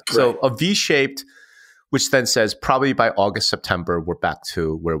 Right. So a V-shaped, which then says probably by August, September, we're back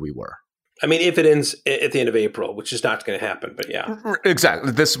to where we were. If it ends at the end of April, which is not going to happen, but yeah.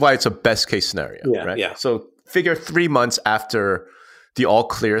 Exactly. This is why it's a best case scenario, right? Yeah. So figure 3 months after the all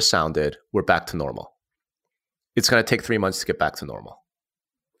clear sounded, we're back to normal. It's going to take 3 months to get back to normal.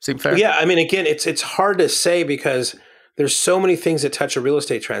 Seem fair? Yeah. Again, it's hard to say because there's so many things that touch a real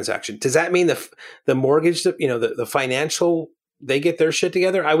estate transaction. Does that mean the mortgage, the financial, they get their shit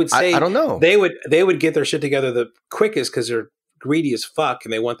together? I would say I don't know. They would get their shit together the quickest because they're greedy as fuck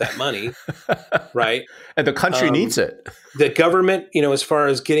and they want that money, right? And the country needs it. The government, as far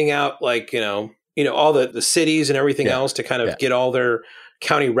as getting out, all the cities and everything else to kind of get all their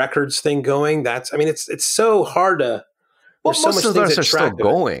county records thing going. It's so hard to. Well, most of those are still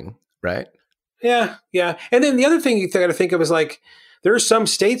going, right? Yeah, yeah. And then the other thing you got to think of is there are some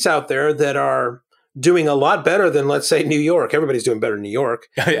states out there that are doing a lot better than, let's say, New York. Everybody's doing better in New York,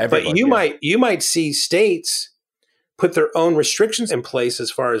 but you might see states put their own restrictions in place as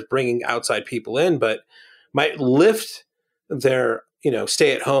far as bringing outside people in, but might lift their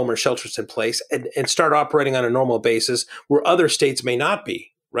stay at home or shelters in place and start operating on a normal basis where other states may not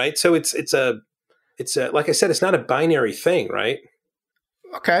be. Right. So it's like I said, it's not a binary thing, right?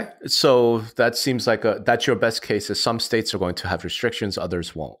 Okay. So that seems like that's your best case is some states are going to have restrictions,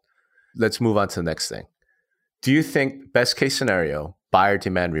 others won't. Let's move on to the next thing. Do you think best case scenario, buyer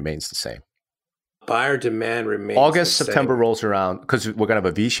demand remains the same? Buyer demand remains August, the same. September rolls around because we're going to have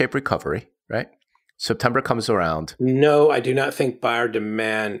a V-shaped recovery, right? September comes around. No, I do not think buyer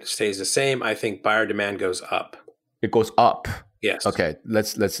demand stays the same. I think buyer demand goes up. It goes up. Yes. Okay.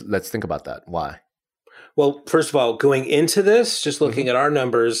 Let's think about that. Why? Well, first of all, going into this, just looking at our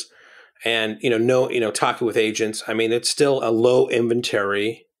numbers and, talking with agents, it's still a low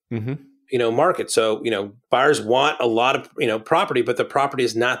inventory, market. So, buyers want a lot of, property, but the property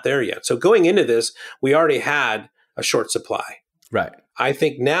is not there yet. So going into this, we already had a short supply. Right. I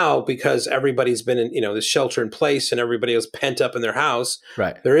think now, because everybody's been in, this shelter in place and everybody was pent up in their house,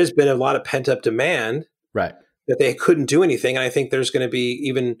 Right. there has been a lot of pent up demand Right. that they couldn't do anything. And I think there's going to be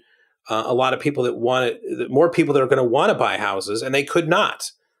even a lot of people that more people that are going to want to buy houses, and they could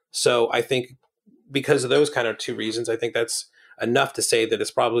not. So I think because of those kind of two reasons, I think that's enough to say that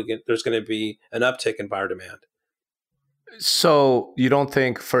there's going to be an uptick in buyer demand. So you don't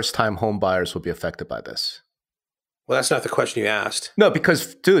think first-time home buyers will be affected by this? Well, that's not the question you asked. No,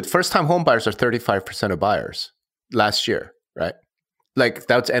 because, dude, first-time home buyers are 35% of buyers last year, right? Like,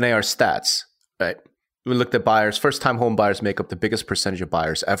 that's NAR stats, right? We looked at buyers. First-time home buyers make up the biggest percentage of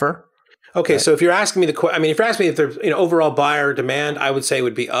buyers ever. Okay, right? So if you're asking me if you're asking me if there's overall buyer demand, I would say it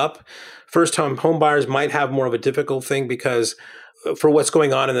would be up. First-time home buyers might have more of a difficult thing because for what's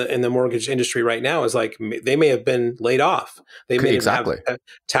going on in the mortgage industry right now is like they may have been laid off. They may have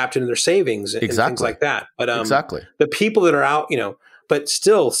tapped into their savings and things like that. But the people that are out, but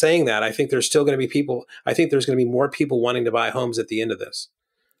still saying that, I think there's still going to be people. I think there's going to be more people wanting to buy homes at the end of this.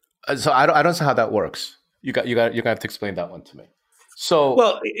 So I don't see how that works. You're gonna have to explain that one to me.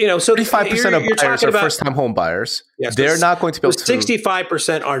 So, so 35% of buyers are first-time home buyers. Yes, they're not going to be able to.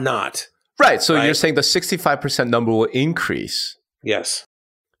 65% are not. Right. So you're saying the 65% number will increase. Yes.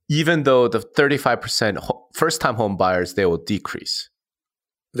 Even though the 35% first-time home buyers, they will decrease.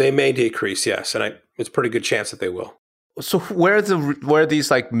 They may decrease, yes, and it's a pretty good chance that they will. So where are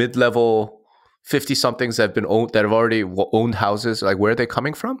these like mid-level 50-somethings that have already owned houses? Like, where are they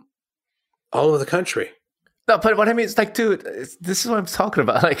coming from? All over the country. No, but what I mean is like, dude, this is what I'm talking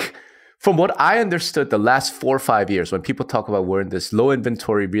about. Like, from what I understood, the last 4 or 5 years, when people talk about we're in this low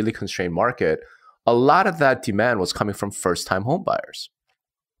inventory, really constrained market, a lot of that demand was coming from first-time home buyers.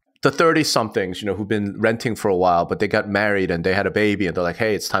 The 30-somethings, who've been renting for a while, but they got married and they had a baby and they're like,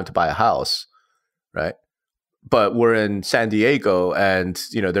 hey, it's time to buy a house, right? But we're in San Diego and,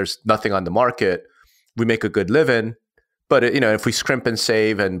 there's nothing on the market. We make a good living. But, if we scrimp and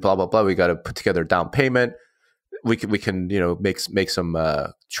save and blah, blah, blah, we got to put together a down payment. We can make some,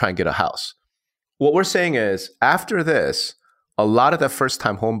 try and get a house. What we're saying is after this, a lot of the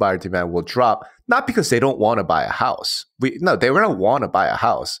first-time home buyer demand will drop, not because they don't want to buy a house. They're going to want to buy a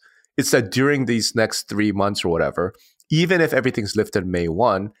house. It's that during these next 3 months or whatever, even if everything's lifted May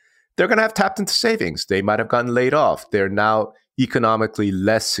 1, they're going to have tapped into savings. They might have gotten laid off. They're now economically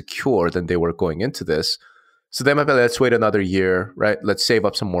less secure than they were going into this. So they might be, let's wait another year, right? Let's save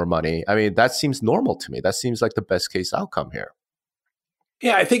up some more money. I mean, that seems normal to me. That seems like the best case outcome here.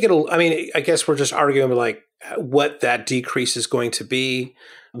 Yeah, I think I guess we're just arguing like what that decrease is going to be.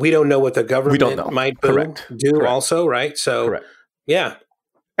 We don't know what the government might do also, right? So, correct. Yeah.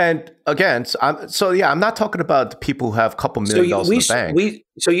 And again, I'm not talking about the people who have a couple $1 million in the bank.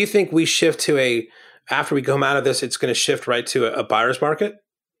 So you think we shift after we come out of this, it's going to shift right to a buyer's market?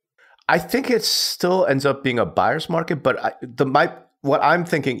 I think it still ends up being a buyer's market, but what I'm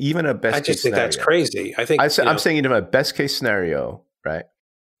thinking, even a best case scenario. I just think that's crazy. I'm saying even a best case scenario, right?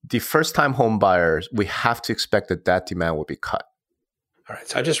 The first-time home buyers, we have to expect that demand will be cut. All right.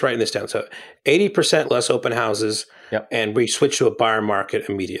 So I'm just writing this down. So 80% less open houses, and we switch to a buyer market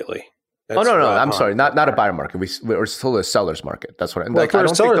immediately. No. I'm sorry. Not a buyer market. We're still a seller's market. That's what. Well, if we're a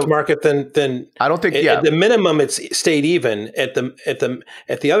seller's market, then I don't think. At the minimum, it's stayed even. At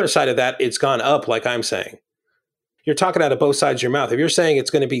the other side of that, it's gone up. Like I'm saying, you're talking out of both sides of your mouth. If you're saying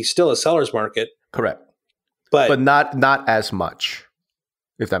it's going to be still a seller's market, correct, but not as much.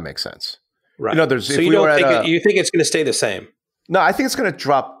 If that makes sense, right? So you think it's going to stay the same? No, I think it's going to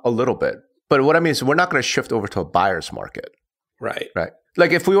drop a little bit. But what I mean is, we're not going to shift over to a buyer's market, right? Right.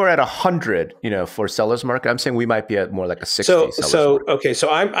 Like if we were at 100, for seller's market, I'm saying we might be at more like a 60. Okay. So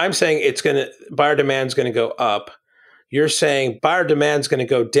I'm saying buyer demand's going to go up. You're saying buyer demand's going to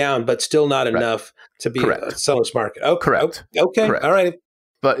go down, but still not enough to be a seller's market. Oh, correct. Okay. Correct. All right.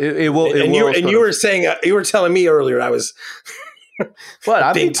 But it will. You were saying you were telling me earlier I was. But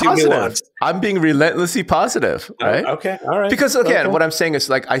I'm being positive. I'm being relentlessly positive, right? Okay. All right. Because again, what I'm saying is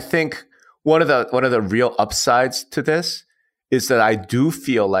like I think one of the real upsides to this is that I do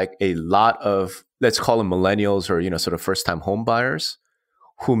feel like a lot of, let's call them millennials or, sort of first-time home buyers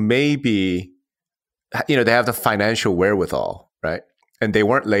who maybe, they have the financial wherewithal, right? And they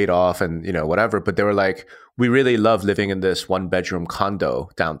weren't laid off and, whatever, but they were like, we really love living in this 1-bedroom condo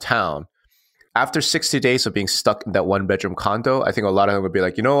downtown. After 60 days of being stuck in that 1-bedroom condo, I think a lot of them would be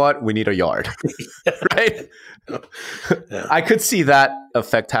like, you know what? We need a yard, right? Yeah. I could see that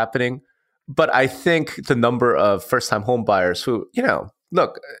effect happening. But I think the number of first-time home buyers who,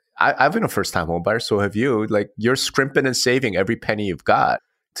 look, I've been a first-time home buyer, so have you. Like, you're scrimping and saving every penny you've got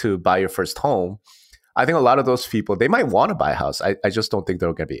to buy your first home. I think a lot of those people, they might want to buy a house. I just don't think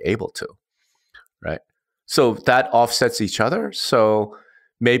they're going to be able to, right? So that offsets each other. So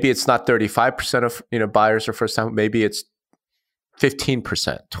maybe it's not 35% of buyers are first time. Maybe it's 15%,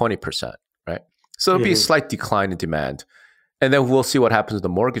 20%, right? So it'll be a slight decline in demand. And then we'll see what happens with the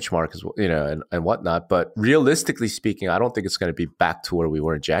mortgage market, and whatnot. But realistically speaking, I don't think it's going to be back to where we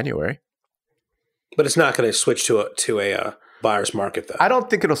were in January. But it's not going to switch to a buyer's market, though. I don't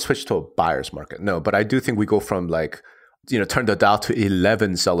think it'll switch to a buyer's market. No, but I do think we go from turn the dial to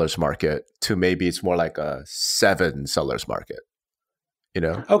 11 sellers market to maybe it's more like a 7 sellers market.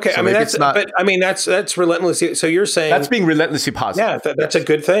 Okay, so that's relentlessly. So you're saying that's being relentlessly positive. Yeah, that's a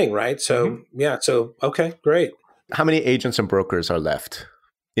good thing, right? So so okay, great. How many agents and brokers are left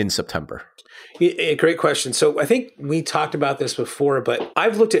in September? Great question. So I think we talked about this before, but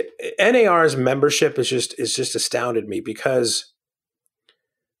I've looked at NAR's membership is just astounded me, because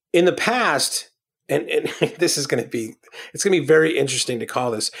in the past, and this is going to be very interesting to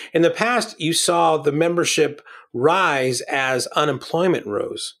call this. In the past, you saw the membership rise as unemployment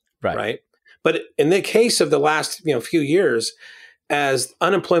rose, right? But in the case of the last few years, as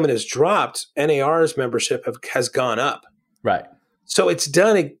unemployment has dropped, NAR's membership has gone up. Right. So it's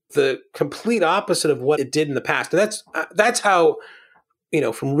done the complete opposite of what it did in the past. And that's how,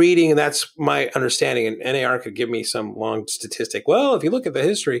 from reading, and that's my understanding, and NAR could give me some long statistic. Well, if you look at the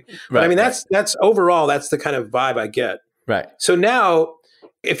history, right, but that's overall, that's the kind of vibe I get. Right. So now,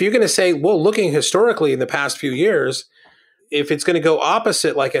 if you're going to say, well, looking historically in the past few years, if it's going to go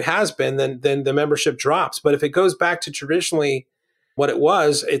opposite like it has been, then the membership drops. But if it goes back to traditionally what it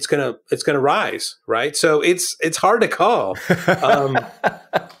was, it's gonna rise, right? So it's hard to call.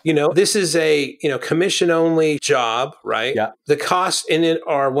 This is a commission only job, right? Yeah. The costs in it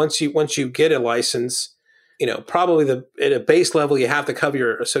are once you get a license, probably at a base level you have to cover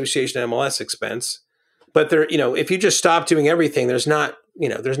your association MLS expense. But there, if you just stop doing everything, there's not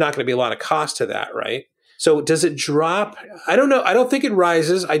going to be a lot of cost to that, right? So does it drop? I don't know. I don't think it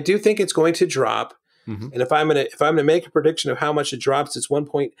rises. I do think it's going to drop. Mm-hmm. And if I'm gonna make a prediction of how much it drops, it's 1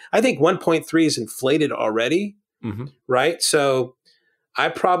 point. I think 1.3 is inflated already, right? So I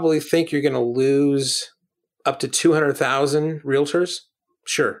probably think you're going to lose up to 200,000 realtors.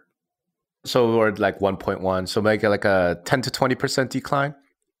 Sure. So we're like 1.1. So make it like a 10 to 20% decline.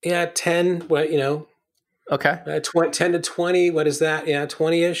 Yeah, 10. Well, okay. 10 to 20. What is that? Yeah,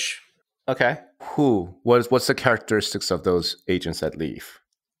 20-ish. Okay. What's the characteristics of those agents that leave?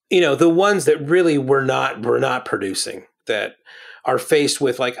 The ones that really were not producing, that are faced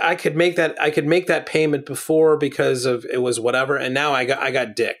with like, I could make that payment before because of it was whatever, and now I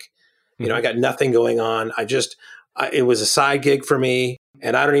got dick. I got nothing going on. It was a side gig for me,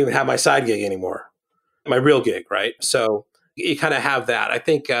 and I don't even have my side gig anymore, my real gig, right? So you kind of have that. I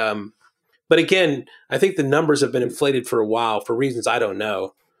think, but again, I think the numbers have been inflated for a while for reasons I don't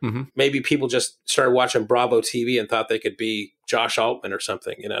know. Mm-hmm. Maybe people just started watching Bravo TV and thought they could be Josh Altman or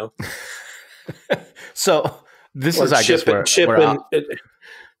something, So this is, I guess,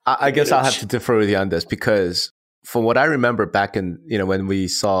 I guess I'll have to differ with you on this, because from what I remember back in, when we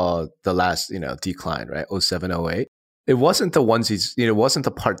saw the last, decline, right, 07, 08, it wasn't the onesies, it wasn't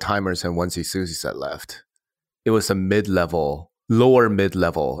the part-timers and onesie-susies that left. It was the lower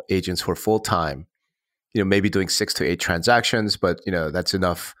mid-level agents who were full-time, maybe doing 6 to 8 transactions, but, that's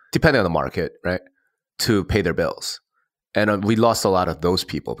enough, depending on the market, right, to pay their bills. And we lost a lot of those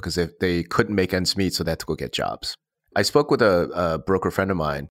people because they couldn't make ends meet, so they had to go get jobs. I spoke with a broker friend of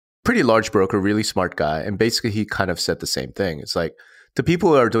mine, pretty large broker, really smart guy, and basically he kind of said the same thing. It's like the people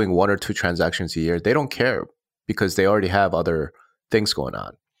who are doing 1 or 2 transactions a year, they don't care because they already have other things going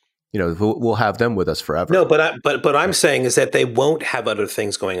on. We'll have them with us forever. No, but I'm saying is that they won't have other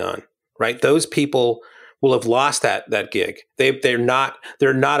things going on, right? Those people will have lost that gig. They're not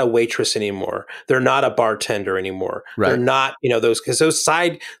a waitress anymore. They're not a bartender anymore. Right. They're not,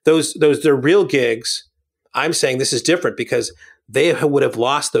 those they're real gigs. I'm saying this is different because they would have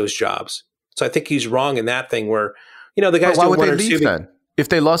lost those jobs. So I think he's wrong in that thing where, the guys. Why would they leave then? If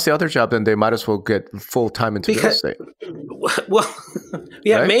they lost the other job, then they might as well get full time into real estate. Well,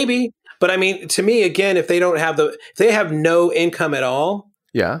 yeah, right? Maybe. But I mean, to me, again, if they have no income at all,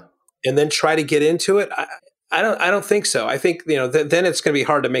 yeah, and then try to get into it, I don't think so. I think then it's going to be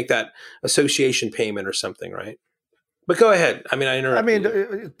hard to make that association payment or something, right? But go ahead. I mean, I interrupted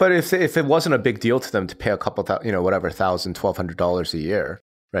you. But if it wasn't a big deal to them to pay a couple $1,000, $1,200 a year,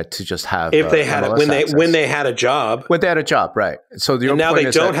 right, to just have if they had when they had a job, right? So now they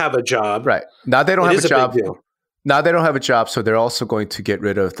don't have a job, right? Now they don't have a job. Now they don't have a job, so they're also going to get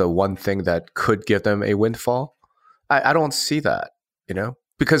rid of the one thing that could give them a windfall. I don't see that,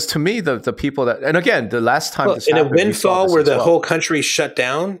 Because to me, the people that, and again, the last time this in happened, a windfall where the whole country shut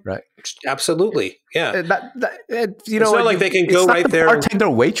down, right? Absolutely, yeah. It's not like they can go right there.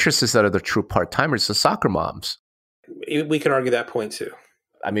 Bartender waitresses that are the true part timers, the soccer moms. We can argue that point too.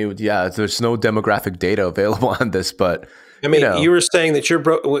 I mean, yeah, there's no demographic data available on this, but I mean, you were saying that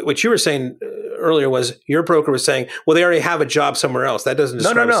what you were saying earlier was your broker was saying, well, they already have a job somewhere else. That doesn't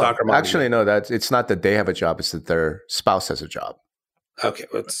describe a soccer mom. Actually, no, it's not that they have a job; it's that their spouse has a job. Okay,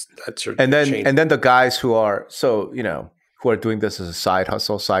 that's your and then change. And then the guys who are who are doing this as a side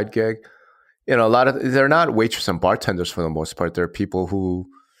hustle, side gig, a lot of they're not waitresses and bartenders for the most part. They're people who,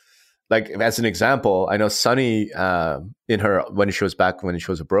 like, as an example, I know Sunny when she was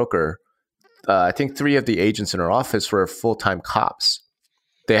a broker, I think 3 of the agents in her office were full-time cops.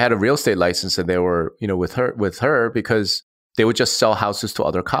 They had a real estate license and they were with her because they would just sell houses to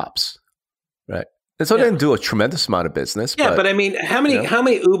other cops, right? And so they didn't do a tremendous amount of business. Yeah, but I mean, how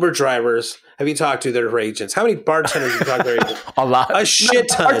many Uber drivers have you talked to that are agents? How many bartenders have you talked to that are agents? A lot. A shit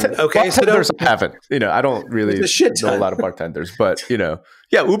ton. Okay, bartenders I haven't. I don't really know a lot of bartenders, but yeah,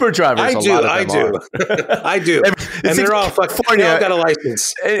 Uber drivers. I do. And they're all California. They all got a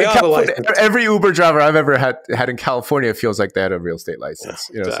license. Every Uber driver I've ever had in California feels like they had a real estate license.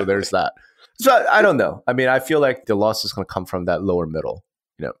 Exactly. So there's that. So I don't know. I mean, I feel like the loss is going to come from that lower middle.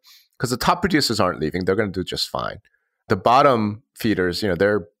 Because the top producers aren't leaving, they're going to do just fine. The bottom feeders,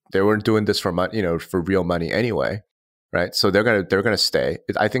 they weren't doing this for money, for real money anyway, right? So they're gonna stay.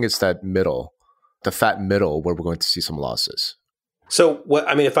 I think it's that middle, the fat middle, where we're going to see some losses. So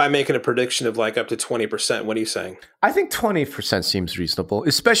if I'm making a prediction of like up to 20%, what are you saying? I think 20% seems reasonable,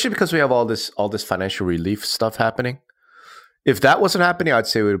 especially because we have all this financial relief stuff happening. If that wasn't happening, I'd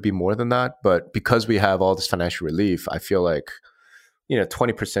say it would be more than that. But because we have all this financial relief, I feel like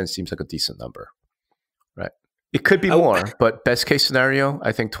 20% seems like a decent number, right? It could be more, but best case scenario,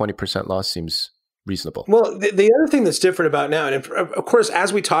 I think 20% loss seems reasonable. Well, the other thing that's different about now, and of course,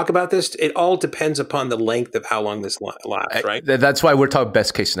 as we talk about this, it all depends upon the length of how long this lasts, right? That's why we're talking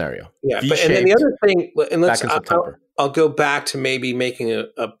best case scenario. Yeah, and then the other thing, and I'll go back to maybe making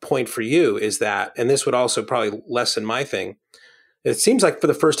a point for you is that, and this would also probably lessen my thing. It seems like for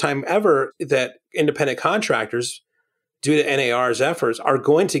the first time ever that independent contractors, due to NAR's efforts, are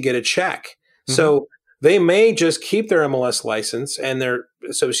going to get a check. Mm-hmm. So they may just keep their MLS license and their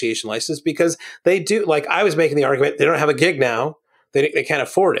association license because they do, like I was making the argument, they don't have a gig now. They can't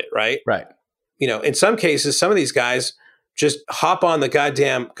afford it, right? Right. In some cases, some of these guys just hop on the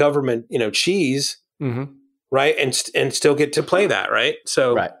goddamn government, cheese, mm-hmm. right? And still get to play that, right?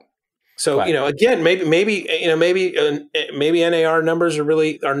 So, right. So, right. Again, maybe NAR numbers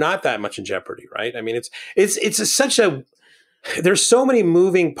are not that much in jeopardy, right? I mean, there's so many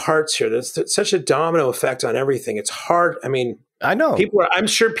moving parts here. There's such a domino effect on everything. It's hard. I mean, I know I'm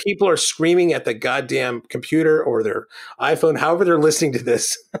sure people are screaming at the goddamn computer or their iPhone, however they're listening to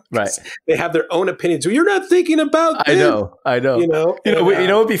this. Right. They have their own opinions. Well, you're not thinking about this. I know.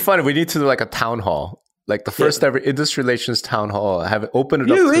 It'd be fun if we need to do like a town hall, like the first ever industry relations town hall. Have it open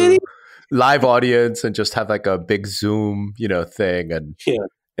it up to live audience and just have like a big Zoom, thing and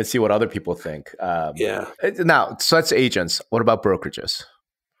see what other people think. Now, so that's agents. What about brokerages?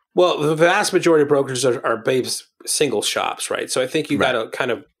 Well, the vast majority of brokers are single shops, right? So I think you got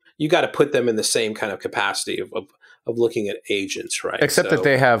to put them in the same kind of capacity of looking at agents, right? Except that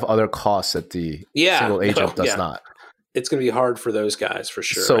they have other costs that the single agent does not. It's going to be hard for those guys for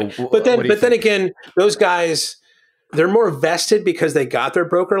sure. So, right? But then again, those guys, they're more vested because they got their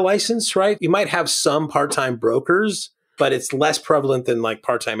broker license, right? You might have some part-time brokers, but it's less prevalent than like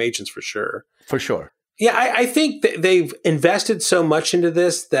part-time agents for sure. For sure. Yeah, I think that they've invested so much into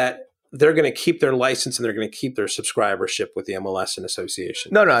this that they're going to keep their license and they're going to keep their subscribership with the MLS and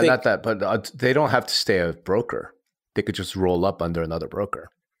association. No, not that. But they don't have to stay a broker. They could just roll up under another broker.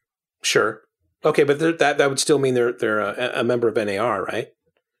 Sure. Okay, but that would still mean they're a member of NAR, right?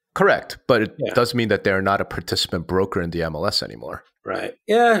 Correct, but it does mean that they're not a participant broker in the MLS anymore. Right.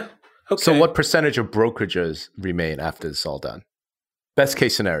 Yeah. Okay. So what percentage of brokerages remain after this is all done? Best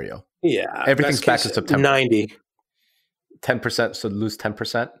case scenario. Yeah. Everything's back in September. 90. 10%, so lose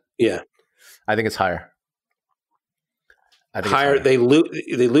 10%? Yeah. I think it's higher. Higher. They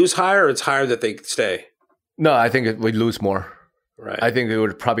lose higher, or it's higher that they stay? No, I think we lose more. Right. I think it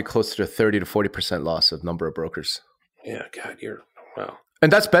would probably closer to 30 to 40% loss of number of brokers. Yeah, God, wow.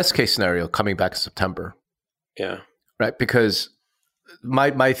 And that's best case scenario coming back in September. Yeah. Right? Because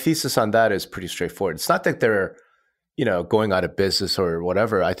my thesis on that is pretty straightforward. It's not that they're, going out of business or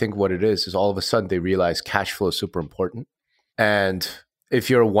whatever. I think what it is all of a sudden they realize cash flow is super important. And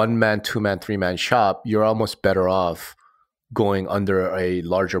if you're a 1-man, 2-man, 3-man shop, you're almost better off going under a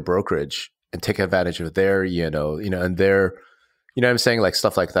larger brokerage and take advantage of their and their, what I'm saying, like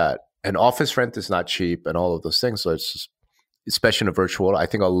stuff like that. And office rent is not cheap and all of those things. So it's just, especially in a virtual world, I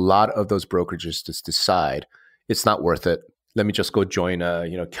think a lot of those brokerages just decide it's not worth it. Let me just go join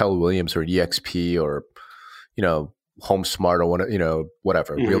Keller Williams or EXP or, HomeSmart or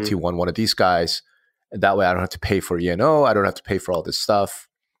whatever, Realty One, one of these guys. And that way I don't have to pay for E&O. I don't have to pay for all this stuff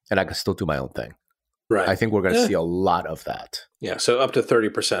and I can still do my own thing. Right. I think we're going to see a lot of that. Yeah. So up to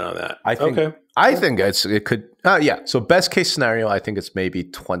 30% on that. I think, okay. I think it could, So best case scenario, I think it's maybe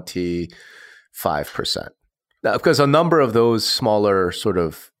 25%. Now, because a number of those smaller sort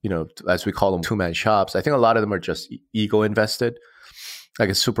of, as we call them, two-man shops, I think a lot of them are just ego invested. Like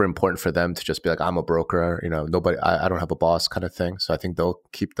it's super important for them to just be like, I'm a broker, nobody, I don't have a boss kind of thing. So I think they'll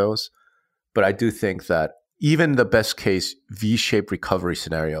keep those. But I do think that even the best case V-shaped recovery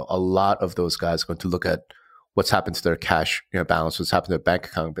scenario, a lot of those guys are going to look at what's happened to their cash balance, what's happened to their bank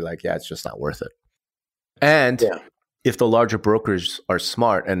account, and be like, yeah, it's just not worth it. And if the larger brokers are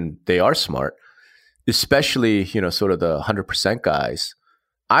smart, and they are smart, especially sort of the 100% guys,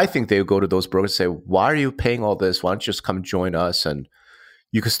 I think they would go to those brokers and say, why are you paying all this? Why don't you just come join us and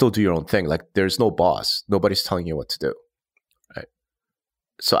you can still do your own thing? Like there's no boss. Nobody's telling you what to do. Right.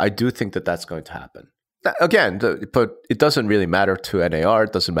 So I do think that that's going to happen. Again, but it doesn't really matter to NAR.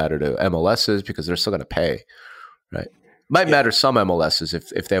 It doesn't matter to MLSs because they're still going to pay, right? Might matter some MLSs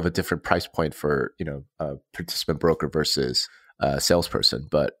if they have a different price point for a participant broker versus a salesperson.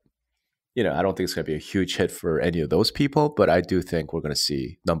 But I don't think it's going to be a huge hit for any of those people. But I do think we're going to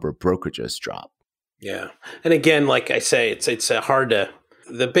see number of brokerages drop. Yeah, and again, like I say, it's hard to.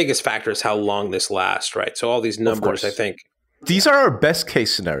 The biggest factor is how long this lasts, right? So all these numbers, I think. These are our best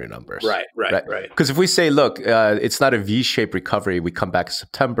case scenario numbers. Right. Because if we say, look, it's not a V-shaped recovery, we come back in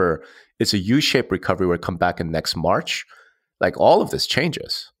September, it's a U-shaped recovery where we come back in next March, like all of this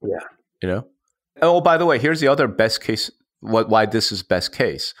changes. Yeah. Oh, by the way, here's the other best case, why this is best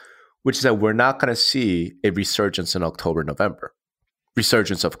case, which is that we're not going to see a resurgence in October, November,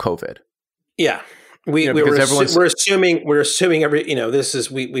 resurgence of COVID. Yeah. We're assuming every, this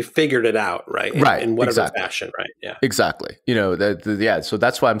is, we figured it out, right? In whatever fashion, right? Yeah. Exactly. So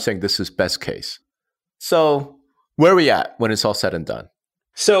that's why I'm saying this is best case. So where are we at when it's all said and done?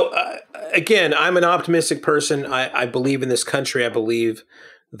 So again, I'm an optimistic person. I believe in this country. I believe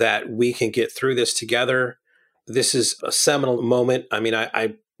that we can get through this together. This is a seminal moment. I mean,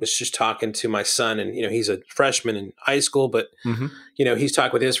 I was just talking to my son and, he's a freshman in high school, but, he's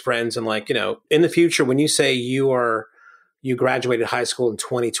talking with his friends and like, in the future, when you say you graduated high school in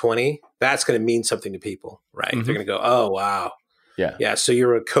 2020, that's going to mean something to people, right? They're going to go, oh, wow. Yeah. Yeah. So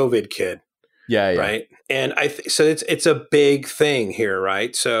you're a COVID kid. Yeah. Right. And so it's a big thing here.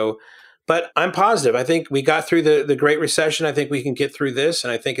 Right. So, but I'm positive. I think we got through the Great Recession. I think we can get through this.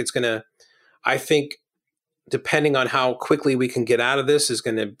 And I think depending on how quickly we can get out of this is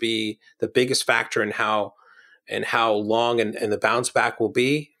going to be the biggest factor in how long and the bounce back will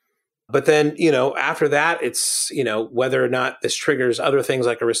be. But then, after that, it's, whether or not this triggers other things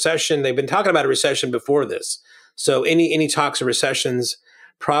like a recession. They've been talking about a recession before this. So any talks of recessions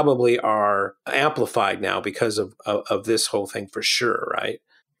probably are amplified now because of this whole thing for sure, right?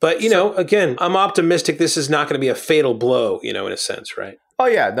 But, again, I'm optimistic this is not going to be a fatal blow, in a sense, right? Oh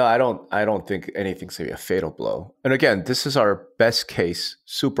yeah, no, I don't think anything's gonna be a fatal blow. And again, this is our best case,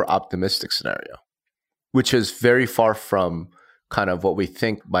 super optimistic scenario, which is very far from kind of what we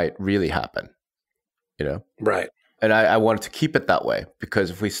think might really happen. Right. And I wanted to keep it that way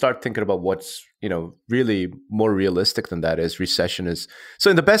because if we start thinking about what's really more realistic than that is recession is. So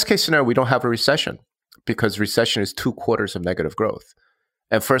in the best case scenario, we don't have a recession because recession is 2 quarters of negative growth,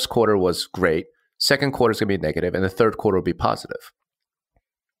 and first quarter was great, second quarter is gonna be negative, and the third quarter will be positive.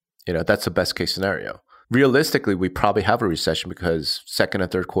 That's the best case scenario. Realistically, we probably have a recession because second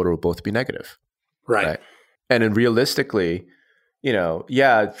and third quarter will both be negative. Right? And then realistically,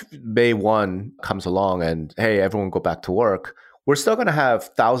 May 1 comes along and, hey, everyone go back to work. We're still going to have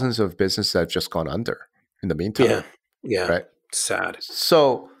thousands of businesses that have just gone under in the meantime. Yeah. Right? Sad.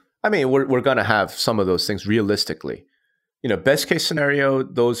 So, I mean, we're going to have some of those things realistically. Best case scenario,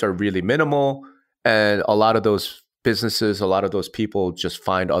 those are really minimal. And a lot of those businesses, a lot of those people just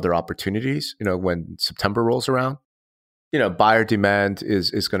find other opportunities, when September rolls around. Buyer demand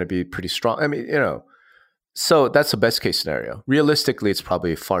is going to be pretty strong. I mean, so that's the best case scenario. Realistically, it's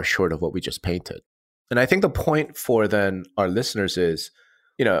probably far short of what we just painted. And I think the point for then our listeners is,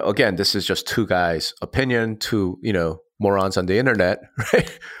 again, this is just two guys' opinion, two, morons on the internet,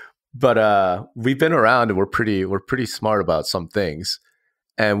 right? But we've been around and we're pretty smart about some things.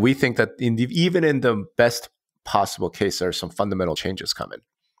 And we think that even in the best possible case, there are some fundamental changes coming.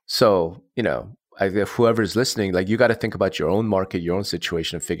 So, if whoever's listening, like you got to think about your own market, your own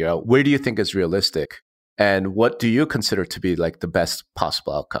situation, and figure out where do you think is realistic and what do you consider to be like the best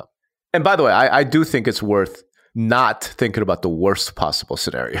possible outcome. And by the way, I do think it's worth not thinking about the worst possible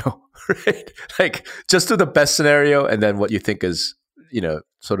scenario, right? Like just do the best scenario and then what you think is,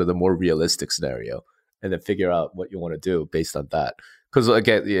 sort of the more realistic scenario, and then figure out what you want to do based on that. Because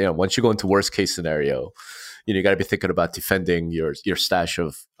again, once you go into worst case scenario, you got to be thinking about defending your stash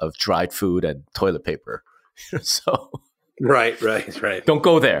of dried food and toilet paper. So right. Don't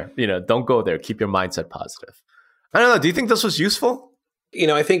go there. Don't go there. Keep your mindset positive. I don't know. Do you think this was useful?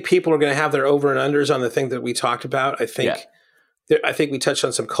 I think people are going to have their over and unders on the thing that we talked about. I think we touched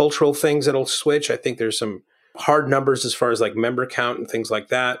on some cultural things that'll switch. I think there's some hard numbers as far as like member count and things like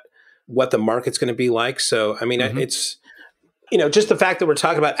that, what the market's going to be like. So, I mean, it's, just the fact that we're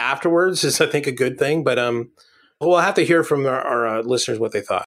talking about afterwards is, I think, a good thing. But we'll have to hear from our listeners what they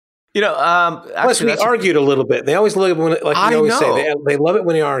thought. Plus, we argued a little bit. They always love it when, like we always say, they love it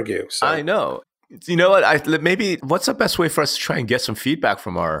when you argue. So. I know. You know what? Maybe what's the best way for us to try and get some feedback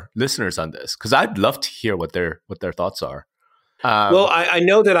from our listeners on this? Because I'd love to hear what their thoughts are. Well, I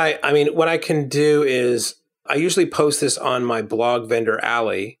know that I mean, what I can do is I usually post this on my blog, Vendor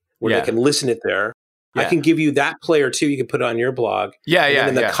Alley, where they can listen it there. Yeah. I can give you that player too. You can put it on your blog. And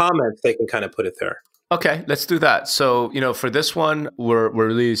in the comments, they can kind of put it there. Okay, let's do that. So, for this one, we're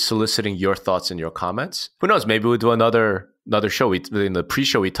really soliciting your thoughts and your comments. Who knows? Maybe we'll do another show. In the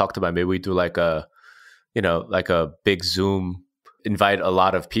pre-show we talked about, maybe we do like a big Zoom, invite a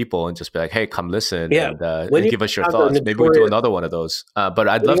lot of people and just be like, hey, come listen and give us your thoughts. Maybe we'll do another one of those. But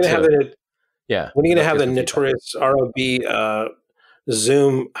I'd love to. When are you going to have the notorious ROB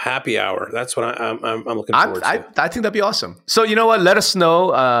Zoom happy hour? That's what I'm looking forward to. I think that'd be awesome. So you know what? Let us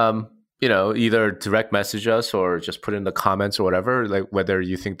know. Either direct message us or just put in the comments or whatever, like whether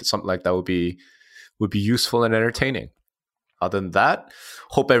you think that something like that would be useful and entertaining. Other than that,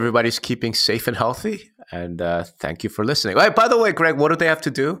 hope everybody's keeping safe and healthy. And thank you for listening. By the way, Greg, what do they have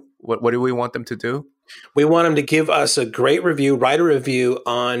to do? What do we want them to do? We want them to give us a great review, write a review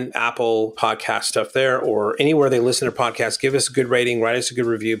on Apple podcast stuff there or anywhere they listen to podcasts. Give us a good rating, write us a good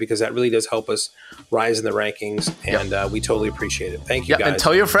review, because that really does help us rise in the rankings. And we totally appreciate it. Thank you, guys. And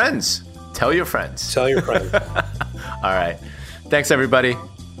tell your friends. Tell your friends. Tell your friends. All right. Thanks, everybody.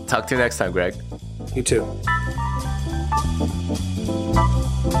 Talk to you next time, Greg. You too.